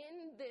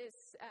in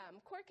this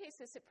court case,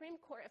 the Supreme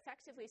Court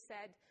effectively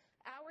said,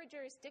 our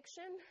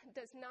jurisdiction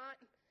does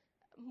not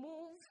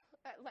move,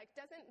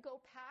 doesn't go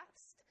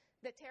past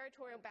the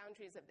territorial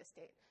boundaries of the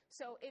state.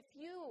 So if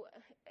you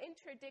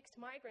interdict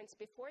migrants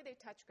before they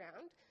touch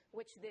ground,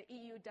 which the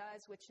EU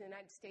does, which the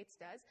United States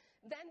does,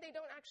 then they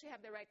don't actually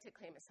have the right to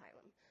claim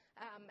asylum.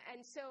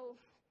 And so,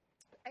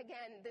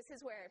 again, this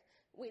is where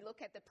we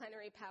look at the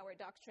plenary power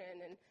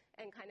doctrine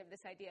and kind of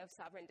this idea of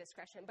sovereign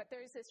discretion. But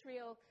there's this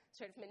real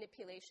sort of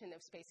manipulation of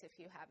space, if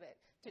you have it,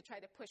 to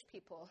try to push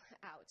people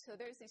out. So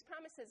there's these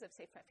promises of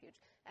safe refuge.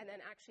 And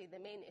then actually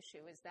the main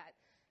issue is that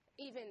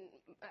even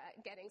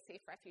getting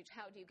safe refuge,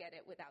 how do you get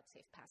it without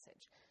safe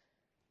passage?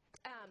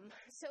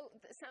 So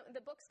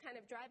the book's kind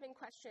of driving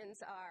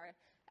questions are,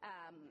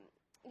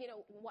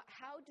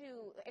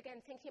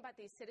 again, thinking about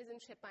these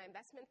citizenship by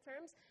investment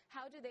firms,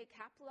 how do they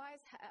capitalize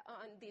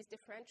on these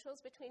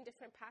differentials between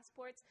different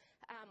passports?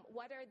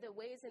 What are the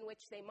ways in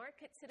which they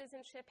market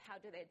citizenship? How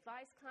do they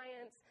advise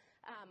clients?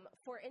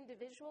 For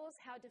individuals,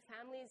 how do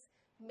families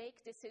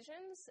make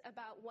decisions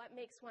about what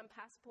makes one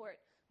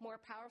passport more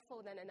powerful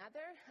than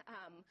another?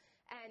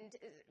 And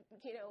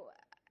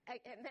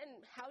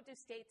then how do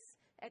states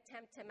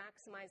attempt to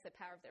maximize the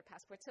power of their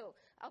passport? So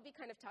I'll be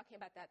kind of talking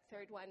about that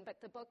third one,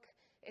 but the book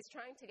is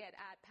trying to get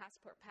at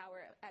passport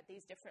power at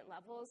these different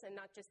levels and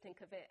not just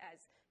think of it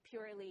as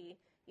purely,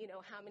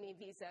 how many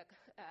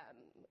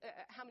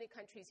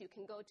countries you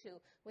can go to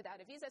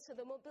without a visa. So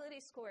the mobility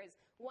score is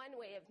one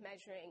way of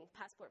measuring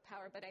passport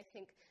power, but I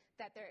think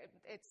that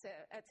it's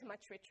a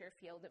much richer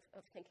field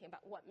of thinking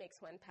about what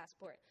makes one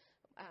passport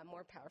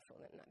more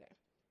powerful than another.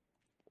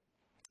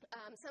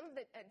 Some of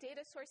the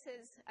data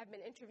sources, I've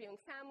been interviewing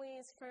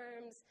families,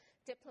 firms,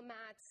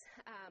 diplomats.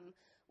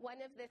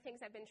 One of the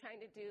things I've been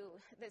trying to do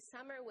this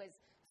summer was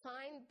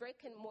find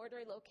brick and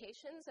mortar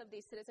locations of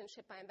these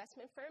citizenship by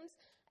investment firms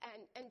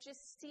and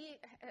just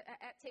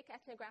take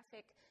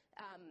ethnographic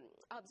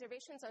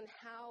observations on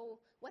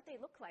what they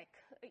look like.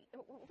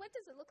 What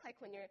does it look like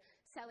when you're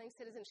selling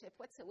citizenship?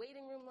 What's the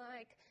waiting room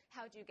like?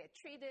 How do you get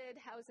treated?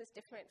 How is this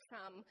different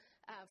from,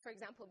 for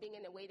example, being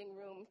in a waiting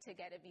room to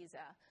get a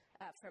visa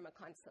from a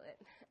consulate?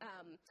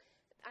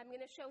 I'm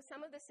going to show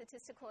some of the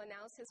statistical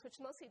analysis, which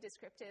is mostly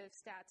descriptive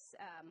stats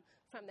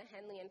from the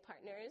Henley and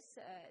Partners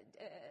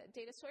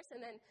data source. And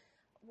then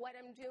what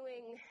I'm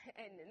doing,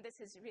 and this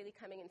is really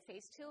coming in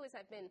phase 2, is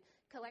I've been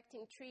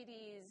collecting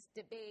treaties,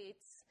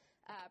 debates,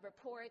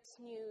 reports,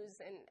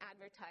 news, and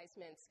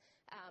advertisements,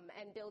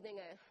 and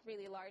building a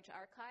really large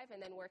archive, and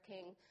then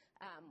working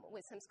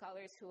with some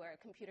scholars who are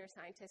computer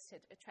scientists to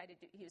try to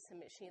use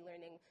some machine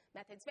learning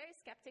methods. Very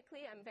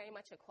skeptically, I'm very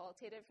much a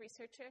qualitative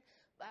researcher,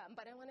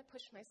 but I want to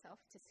push myself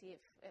to see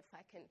if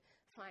I can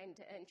find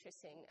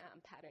interesting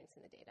patterns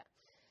in the data.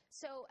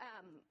 So,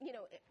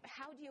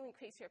 how do you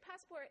increase your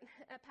passport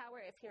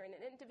power? If you're an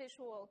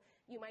individual,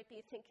 you might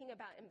be thinking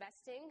about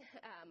investing,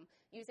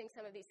 using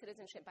some of these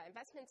citizenship by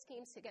investment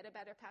schemes to get a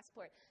better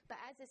passport. But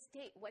as a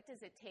state, what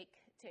does it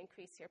take to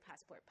increase your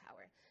passport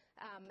power?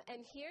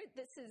 And here,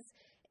 this is,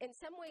 in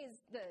some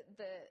ways, the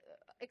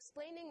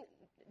explaining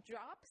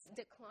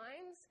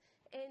declines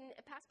in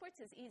passports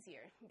is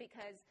easier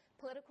because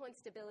political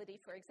instability,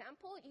 for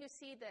example, you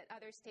see that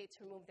other states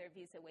remove their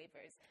visa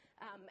waivers.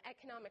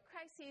 Economic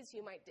crises,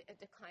 you might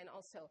decline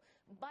also.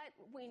 But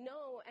we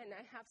know, and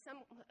I have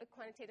some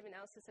quantitative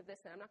analysis of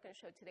this that I'm not going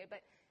to show today,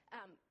 but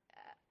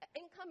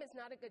income is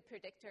not a good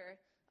predictor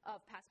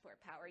of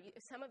passport power.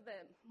 Some of the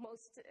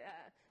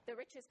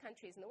richest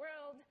countries in the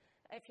world,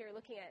 if you're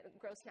looking at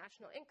gross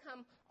national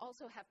income,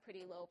 also have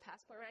pretty low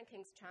passport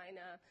rankings.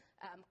 China,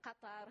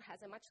 Qatar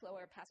has a much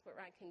lower passport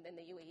ranking than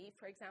the UAE,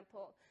 for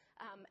example.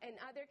 In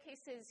other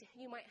cases,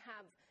 you might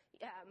have,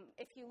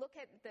 if you look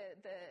at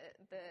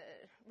the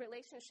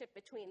relationship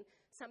between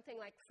something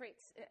like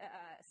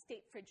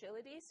state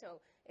fragility,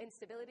 so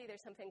instability,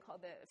 there's something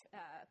called the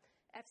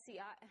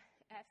FSI,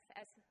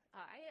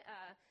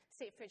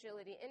 State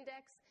Fragility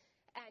Index,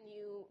 and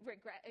you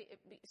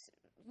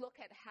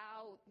look at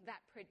how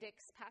that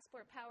predicts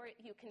passport power,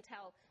 you can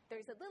tell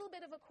there's a little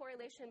bit of a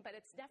correlation, but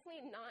it's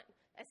definitely not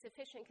a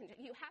sufficient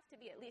condition. You have to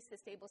be at least a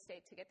stable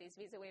state to get these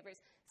visa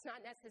waivers. It's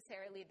not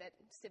necessarily that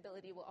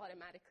stability will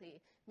automatically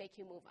make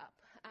you move up.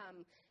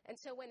 And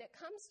so when it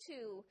comes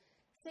to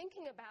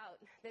thinking about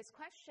this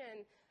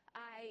question,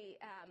 I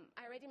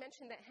already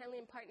mentioned that Henley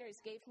and Partners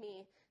gave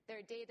me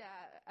their data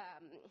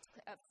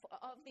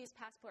of these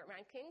passport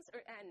rankings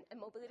and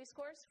mobility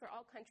scores for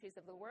all countries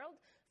of the world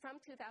from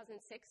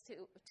 2006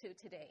 to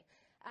today.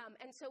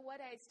 And so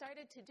what I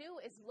started to do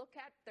is look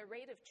at the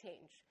rate of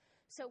change.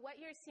 So what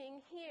you're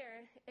seeing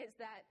here is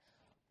that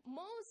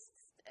most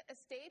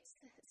states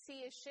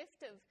see a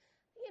shift of,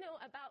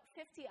 about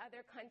 50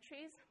 other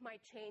countries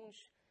might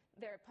change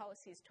their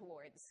policies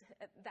towards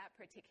that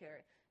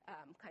particular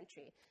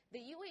country.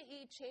 The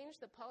UAE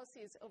changed the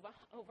policies of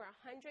over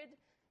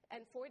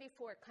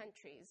 144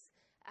 countries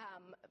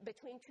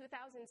between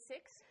 2006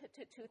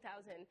 to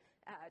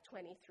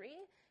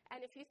 2023.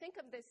 And if you think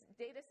of this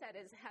data set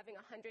as having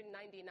 199,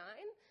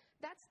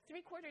 that's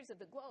 3/4 of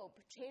the globe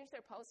changed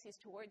their policies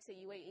towards the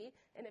UAE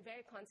in a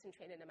very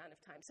concentrated amount of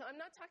time. So I'm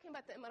not talking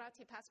about the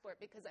Emirati passport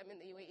because I'm in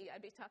the UAE.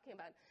 I'd be talking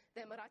about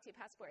the Emirati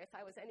passport if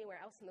I was anywhere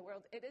else in the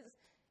world. It is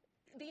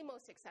the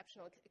most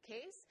exceptional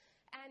case,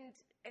 and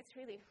it's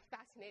really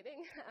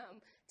fascinating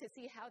to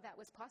see how that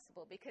was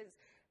possible, because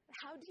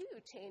how do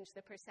you change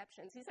the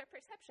perceptions? These are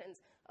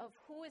perceptions of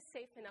who is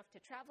safe enough to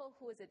travel,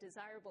 who is a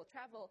desirable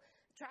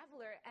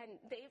traveler, and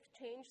they've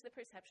changed the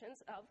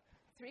perceptions of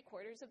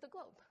 3/4 of the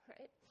globe,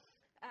 right?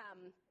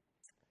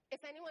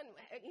 If anyone,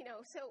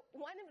 so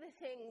one of the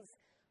things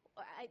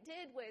I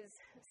did was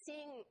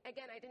seeing,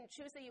 again, I didn't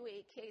choose the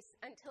UAE case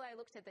until I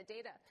looked at the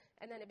data,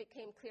 and then it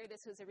became clear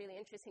this was a really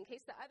interesting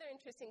case. The other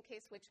interesting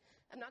case, which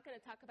I'm not going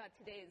to talk about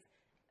today, is,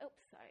 go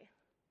back.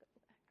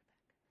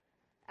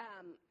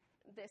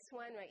 This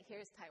one right here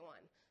is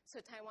Taiwan.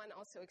 So Taiwan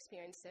also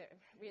experienced a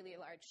really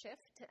large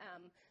shift,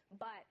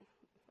 but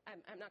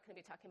I'm not going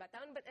to be talking about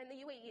that one. And the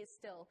UAE is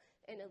still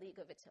in a league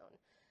of its own.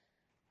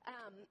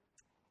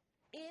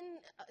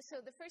 So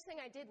the first thing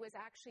I did was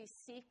actually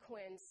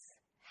sequence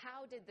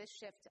how did this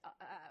shift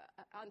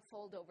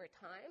unfold over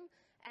time.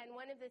 And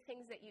one of the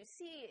things that you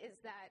see is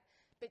that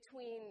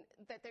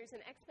there's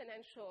an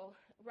exponential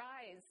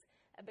rise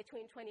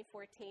between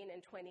 2014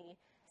 and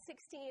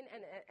 2016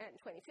 and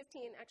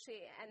 2015,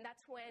 actually, and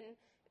that's when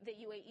the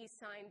UAE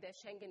signed the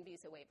Schengen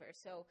visa waiver.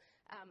 So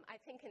I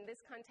think in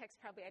this context,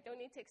 probably I don't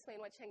need to explain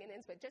what Schengen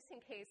is, but just in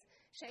case,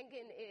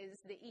 Schengen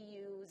is the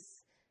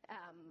EU's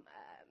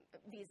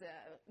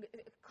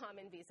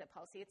common visa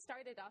policy. It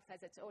started off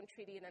as its own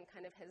treaty and then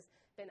kind of has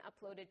been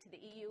uploaded to the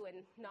EU,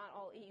 and not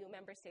all EU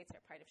member states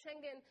are part of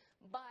Schengen,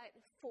 but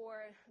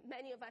for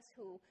many of us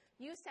who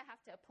used to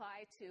have to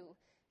apply to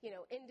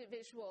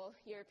individual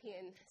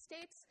European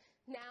states,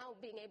 now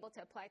being able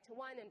to apply to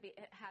one and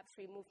have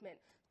free movement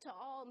to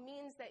all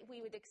means that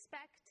we would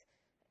expect,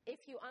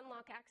 if you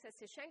unlock access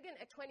to Schengen,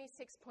 a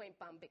 26-point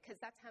bump, because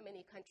that's how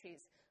many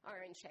countries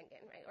are in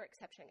Schengen, right, or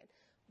accept Schengen.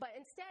 But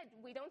instead,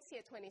 we don't see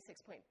a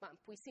 26-point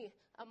bump. We see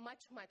a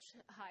much, much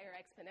higher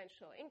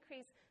exponential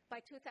increase.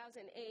 By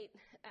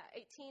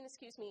 2018,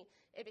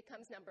 it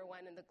becomes number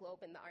 1 in the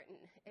globe in the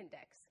Artin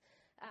Index.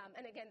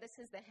 And again, this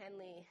is the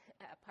Henley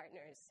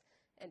Partners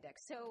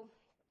Index. So,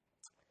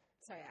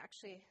 sorry, I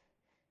actually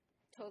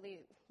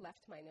totally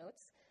left my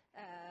notes.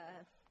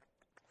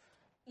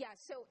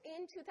 So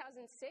in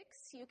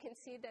 2006, you can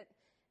see that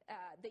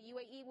the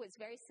UAE was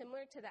very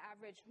similar to the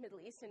average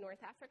Middle East and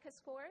North Africa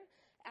score.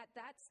 At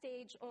that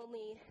stage,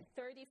 only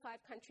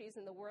 35 countries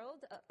in the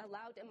world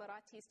allowed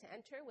Emiratis to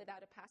enter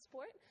without a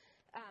passport.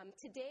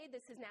 Today,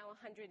 this is now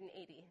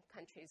 180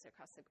 countries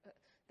across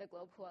the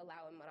globe who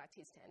allow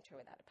Emiratis to enter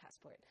without a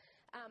passport.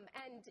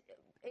 And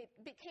it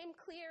became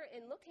clear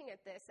in looking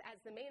at this,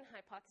 as the main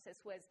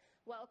hypothesis was,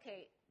 well,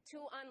 okay,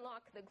 to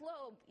unlock the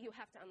globe, you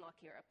have to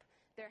unlock Europe.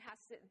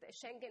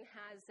 Schengen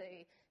has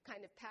a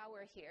kind of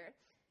power here.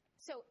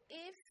 So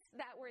if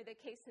that were the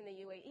case in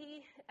the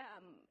UAE,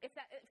 if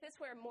this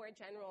were a more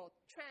general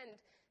trend,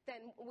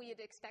 then we'd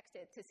expect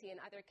it to see in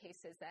other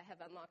cases that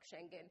have unlocked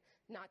Schengen,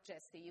 not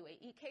just the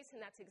UAE case,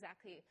 and that's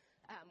exactly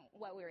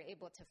what we were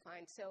able to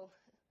find. So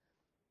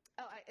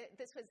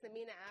this was the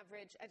MENA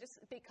average.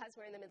 Because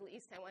we're in the Middle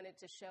East, I wanted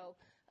to show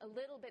a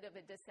little bit of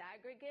a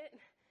disaggregate.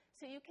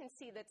 So you can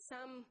see that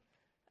some,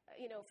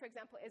 for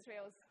example,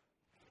 Israel's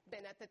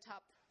been at the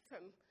top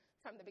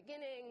from the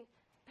beginning.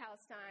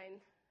 Palestine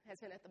has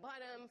been at the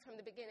bottom from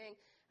the beginning.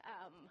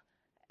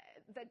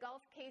 The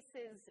Gulf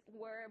cases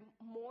were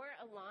more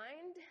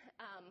aligned,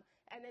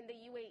 and then the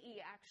UAE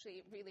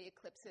actually really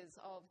eclipses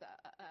all of the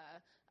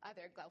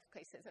other Gulf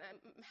cases. And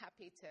I'm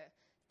happy to, if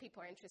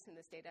people are interested in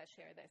this data,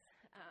 share this.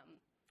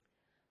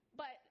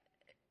 But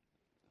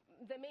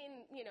the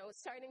main,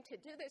 starting to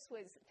do this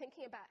was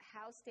thinking about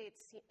how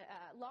states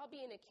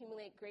lobby and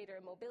accumulate greater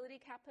mobility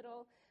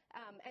capital,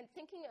 and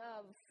thinking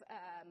of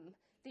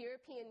the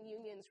European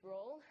Union's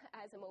role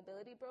as a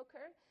mobility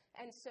broker.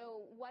 And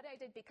so what I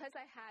did, because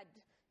I had,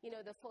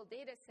 the full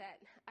data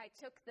set, I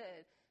took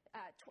the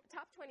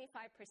top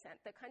 25%,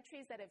 the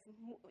countries that have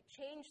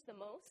changed the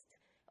most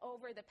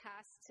over the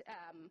past,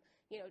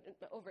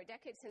 over a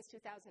decade, since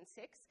 2006.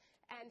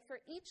 And for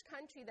each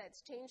country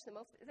that's changed the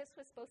most, this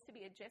was supposed to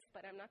be a GIF,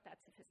 but I'm not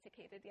that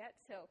sophisticated yet.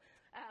 So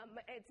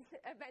it's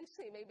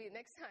eventually, maybe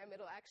next time,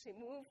 it'll actually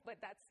move. But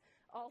that's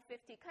all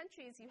 50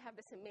 countries, you have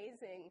this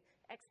amazing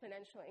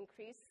exponential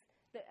increase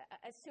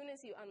as soon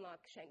as you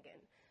unlock Schengen.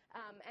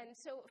 And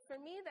so for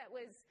me, that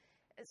was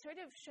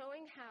sort of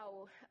showing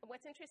how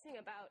what's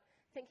interesting about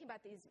thinking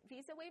about these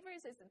visa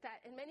waivers is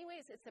that in many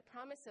ways it's the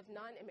promise of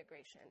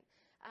non-immigration.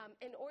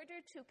 In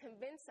order to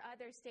convince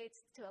other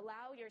states to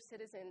allow your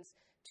citizens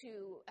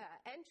to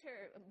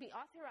be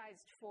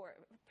authorized for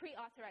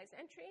pre-authorized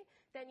entry,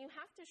 then you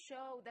have to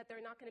show that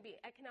they're not going to be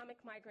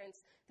economic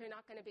migrants, they're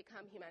not going to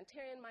become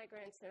humanitarian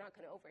migrants, they're not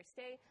going to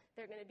overstay,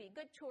 they're going to be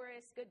good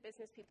tourists, good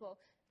business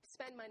people,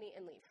 spend money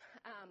and leave.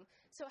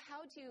 So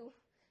how do you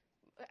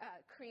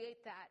create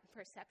that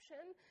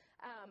perception?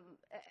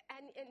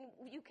 And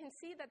you can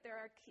see that there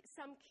are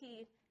some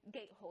key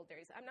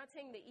gateholders. I'm not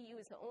saying the EU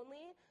is the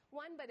only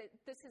one, but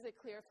this is a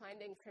clear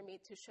finding for me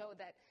to show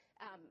that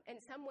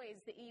in some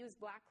ways the EU's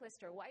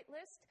blacklist or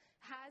whitelist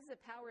has the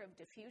power of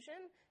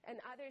diffusion, and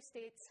other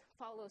states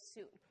follow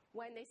suit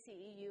when they see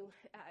EU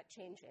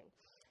changing.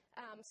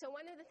 So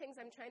one of the things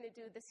I'm trying to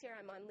do this year,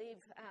 I'm on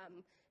leave,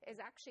 is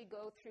actually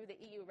go through the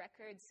EU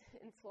records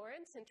in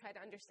Florence and try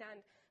to understand,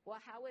 well,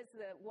 how is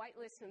the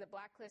whitelist and the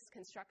blacklist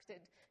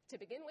constructed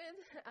to begin with?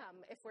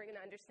 If we're going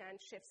to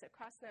understand shifts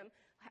across them,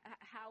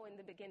 how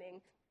in the beginning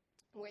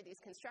were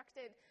these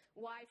constructed?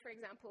 Why, for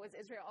example, was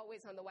Israel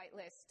always on the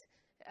whitelist,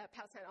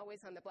 Palestine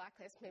always on the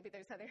blacklist? Maybe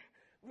there's other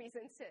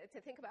reasons to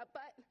think about.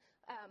 But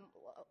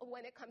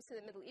when it comes to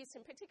the Middle East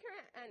in particular,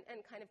 and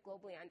kind of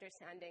globally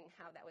understanding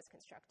how that was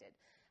constructed.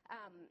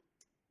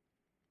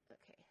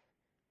 Okay.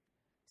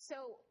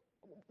 So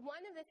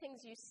one of the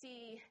things you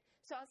see,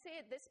 so I'll say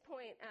at this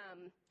point,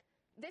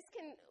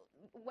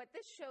 what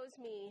this shows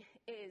me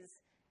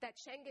is that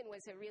Schengen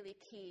was a really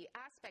key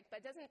aspect,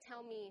 but doesn't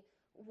tell me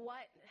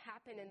what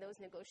happened in those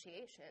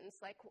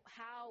negotiations, like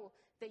how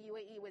the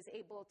UAE was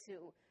able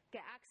to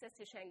get access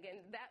to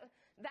Schengen.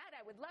 That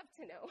I would love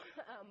to know,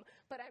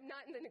 but I'm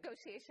not in the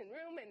negotiation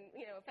room, and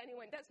if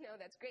anyone does know,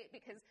 that's great,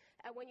 because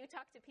when you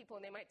talk to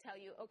people, they might tell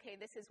you, okay,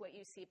 this is what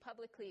you see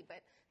publicly,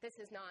 but this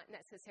is not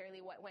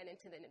necessarily what went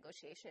into the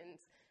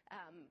negotiations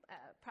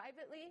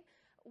privately.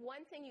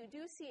 One thing you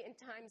do see in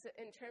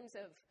terms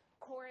of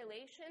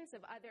correlations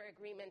of other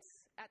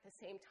agreements at the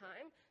same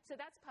time. So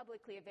that's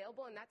publicly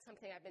available, and that's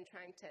something I've been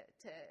trying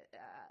to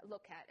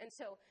look at. And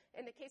so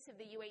in the case of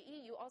the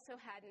UAE, you also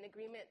had an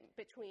agreement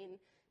between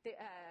the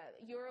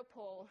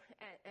Europol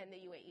and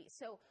the UAE.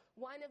 So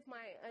one of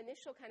my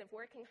initial kind of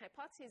working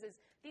hypotheses is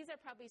these are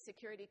probably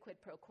security quid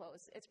pro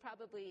quos. It's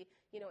probably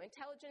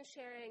intelligence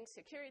sharing,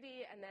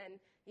 security, and then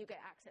you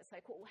get access.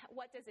 Like,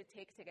 what does it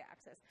take to get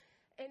access?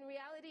 In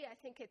reality, I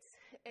think it's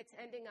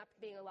ending up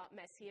being a lot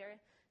messier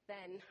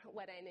than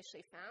what I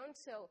initially found.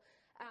 So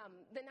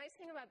the nice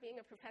thing about being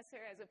a professor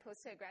as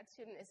opposed to a grad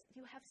student is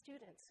you have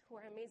students who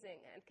are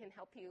amazing and can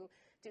help you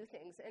do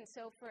things. And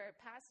so for the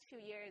past few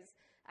years,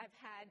 I've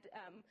had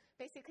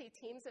basically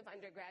teams of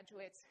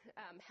undergraduates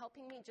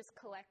helping me just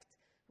collect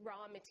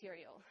raw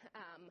material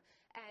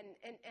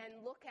and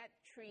look at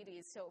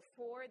treaties. So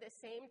for the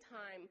same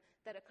time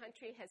that a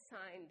country has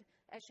signed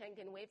a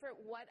Schengen waiver,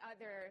 what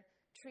other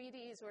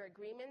treaties or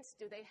agreements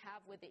do they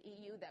have with the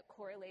EU that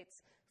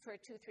correlates for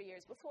 2-3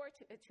 years before,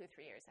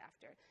 2-3 years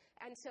after?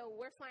 And so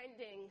we're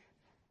finding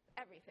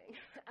everything,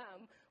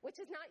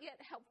 which is not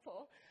yet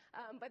helpful,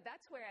 but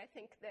that's where I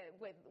think that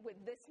with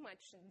this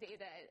much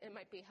data, it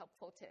might be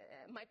helpful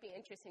it might be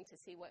interesting to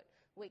see what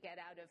we get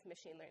out of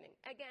machine learning.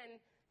 Again,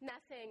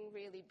 nothing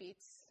really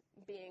beats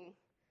being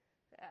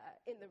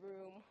in the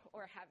room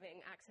or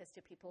having access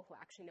to people who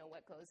actually know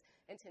what goes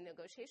into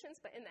negotiations.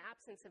 But in the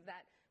absence of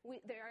that,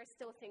 there are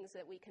still things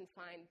that we can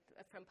find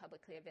from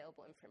publicly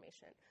available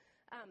information.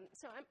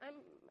 So I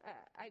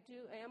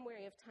am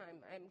wary of time.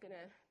 I'm going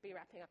to be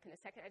wrapping up in a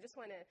second. I just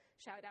want to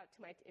shout out to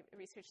my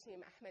research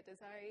team. Ahmed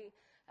Azari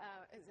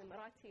is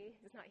Emirati.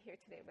 He's not here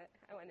today, but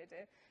I wanted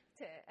to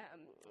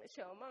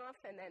show him off.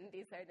 And then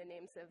these are the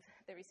names of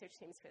the research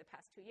teams for the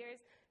past 2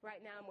 years.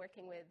 Right now I'm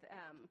working with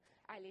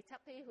Ali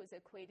Taqi, who's a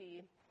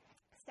Kuwaiti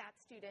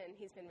stats student.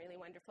 He's been really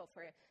wonderful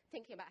for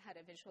thinking about how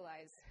to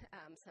visualize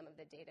some of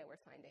the data we're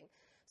finding.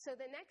 So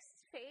the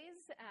next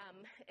phase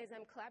is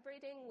I'm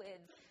collaborating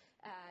with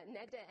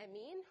Noora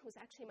A, who's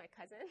actually my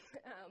cousin,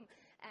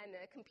 and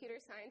a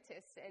computer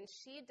scientist. And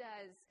she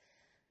does,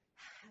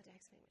 how do I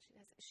explain what she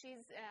does?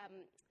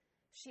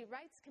 She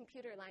writes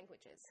computer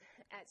languages.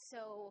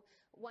 So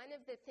one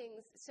of the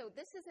things, so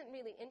this isn't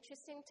really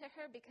interesting to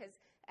her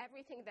because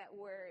everything that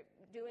we're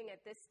doing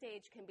at this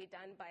stage can be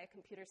done by a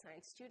computer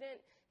science student.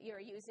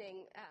 You're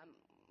using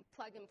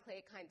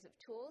plug-and-play kinds of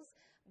tools.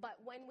 But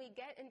when we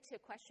get into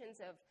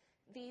questions of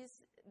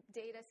these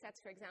data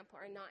sets, for example,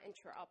 are not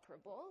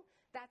interoperable,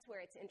 that's where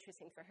it's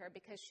interesting for her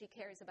because she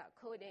cares about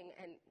coding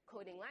and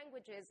coding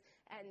languages,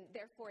 and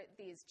therefore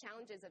these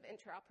challenges of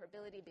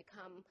interoperability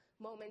become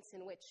moments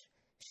in which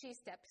she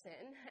steps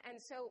in.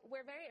 And so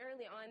we're very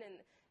early on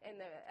in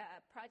the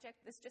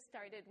project. This just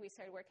started. We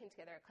started working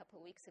together a couple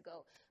of weeks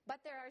ago.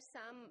 But there are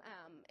some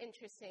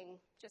interesting,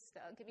 just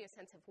I'll give you a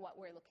sense of what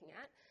we're looking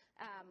at.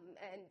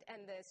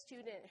 And the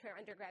student, her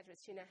undergraduate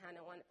student,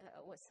 Hannah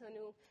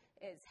Wasunu,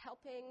 is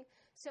helping.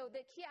 So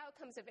the key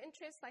outcomes of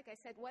interest, like I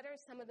said, what are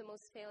some of the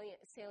most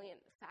salient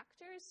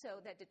factors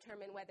so that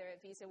determine whether a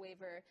visa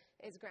waiver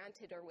is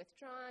granted or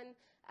withdrawn?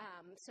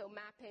 So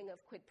mapping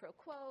of quid pro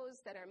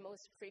quos that are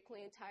most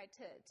frequently tied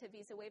to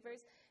visa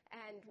waivers.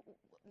 And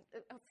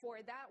for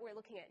that, we're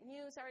looking at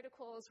news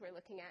articles, we're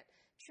looking at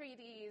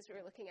treaties,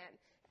 we're looking at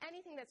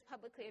anything that's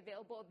publicly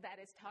available that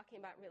is talking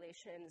about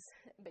relations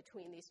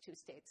between these two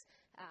states,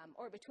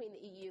 or between the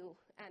EU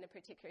and a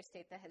particular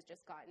state that has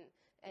just gotten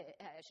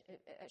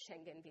a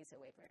Schengen visa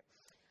waiver.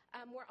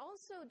 We're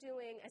also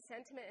doing a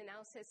sentiment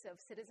analysis of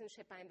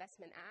citizenship by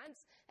investment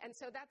ads, and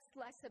so that's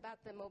less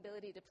about the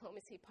mobility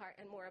diplomacy part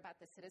and more about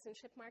the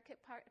citizenship market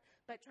part,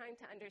 but trying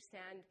to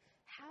understand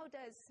how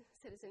does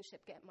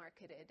citizenship get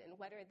marketed and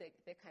what are the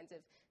kinds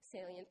of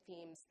salient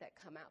themes that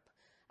come up.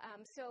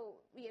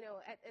 So,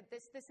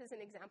 this is an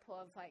example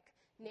of like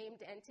named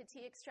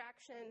entity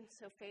extraction.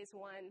 So phase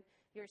one,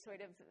 you're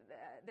sort of,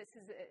 this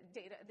is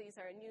data, these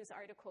are news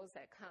articles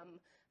that come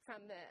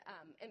from the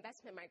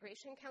Investment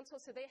Migration Council.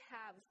 So they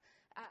have,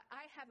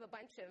 I have a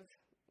bunch of,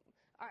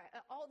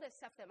 all this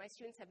stuff that my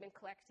students have been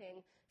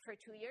collecting for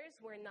 2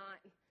 years, we're not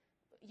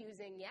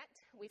using yet.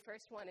 We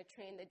first want to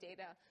train the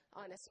data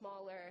on a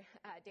smaller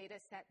data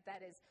set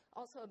that is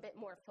also a bit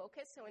more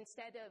focused. So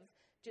instead of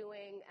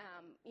doing,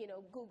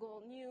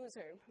 Google News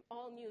or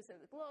all news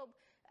of the globe,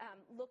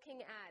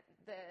 looking at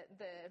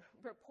the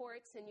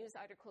reports and news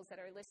articles that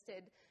are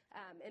listed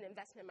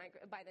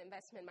by the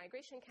Investment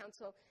Migration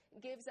Council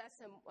gives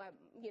us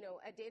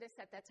a data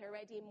set that's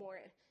already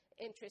more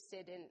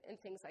interested in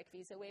things like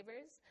visa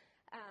waivers.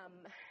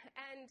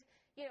 And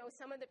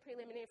some of the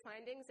preliminary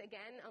findings,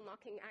 again,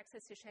 unlocking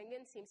access to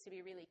Schengen seems to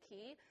be really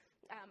key.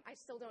 I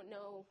still don't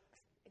know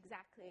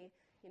exactly,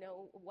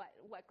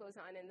 what goes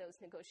on in those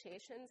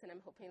negotiations, and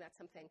I'm hoping that's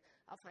something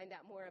I'll find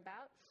out more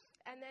about.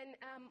 And then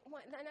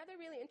another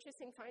really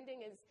interesting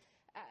finding is,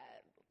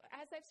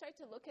 as I've started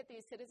to look at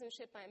these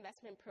citizenship by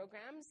investment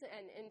programs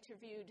and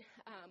interviewed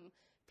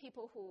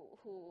people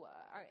who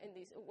are in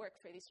these, work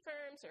for these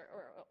firms or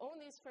own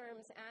these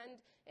firms,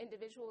 and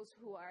individuals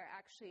who are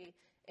actually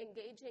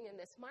engaging in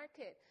this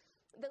market,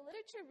 the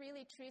literature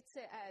really treats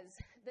it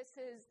as this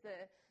is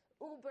the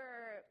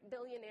Uber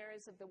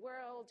billionaires of the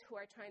world who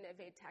are trying to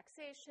evade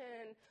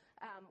taxation,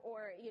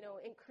 or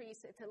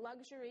increase, it's a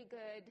luxury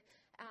good.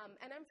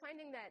 And I'm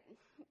finding that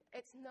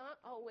it's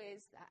not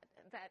always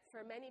that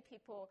for many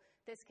people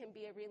this can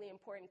be a really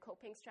important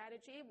coping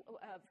strategy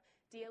of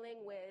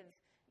dealing with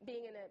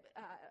being in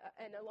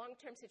a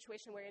long-term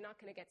situation where you're not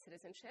going to get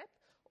citizenship,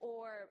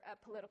 or a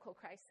political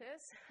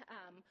crisis,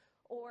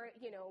 or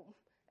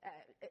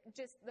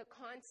just the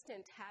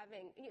constant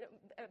having,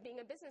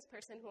 being a business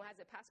person who has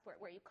a passport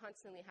where you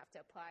constantly have to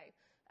apply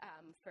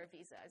for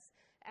visas.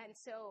 And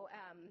so,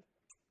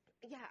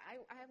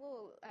 I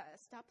will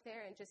stop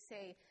there and just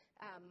say,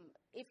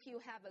 if you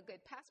have a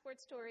good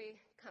passport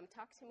story, come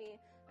talk to me.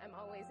 I'm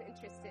always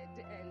interested,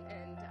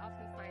 and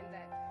often find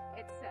that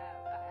it's,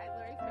 I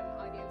learn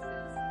from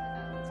audiences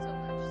so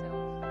much. So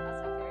I'll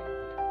stop there and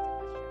open it up to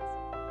questions.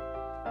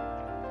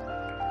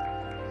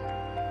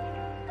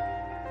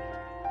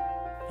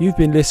 You've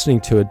been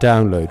listening to a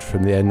download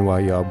from the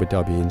NYU Abu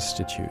Dhabi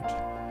Institute.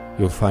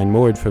 You'll find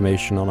more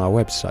information on our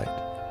website,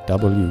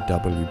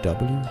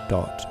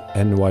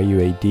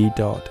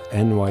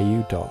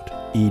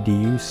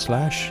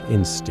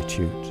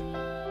 www.nyuad.nyu.edu/institute.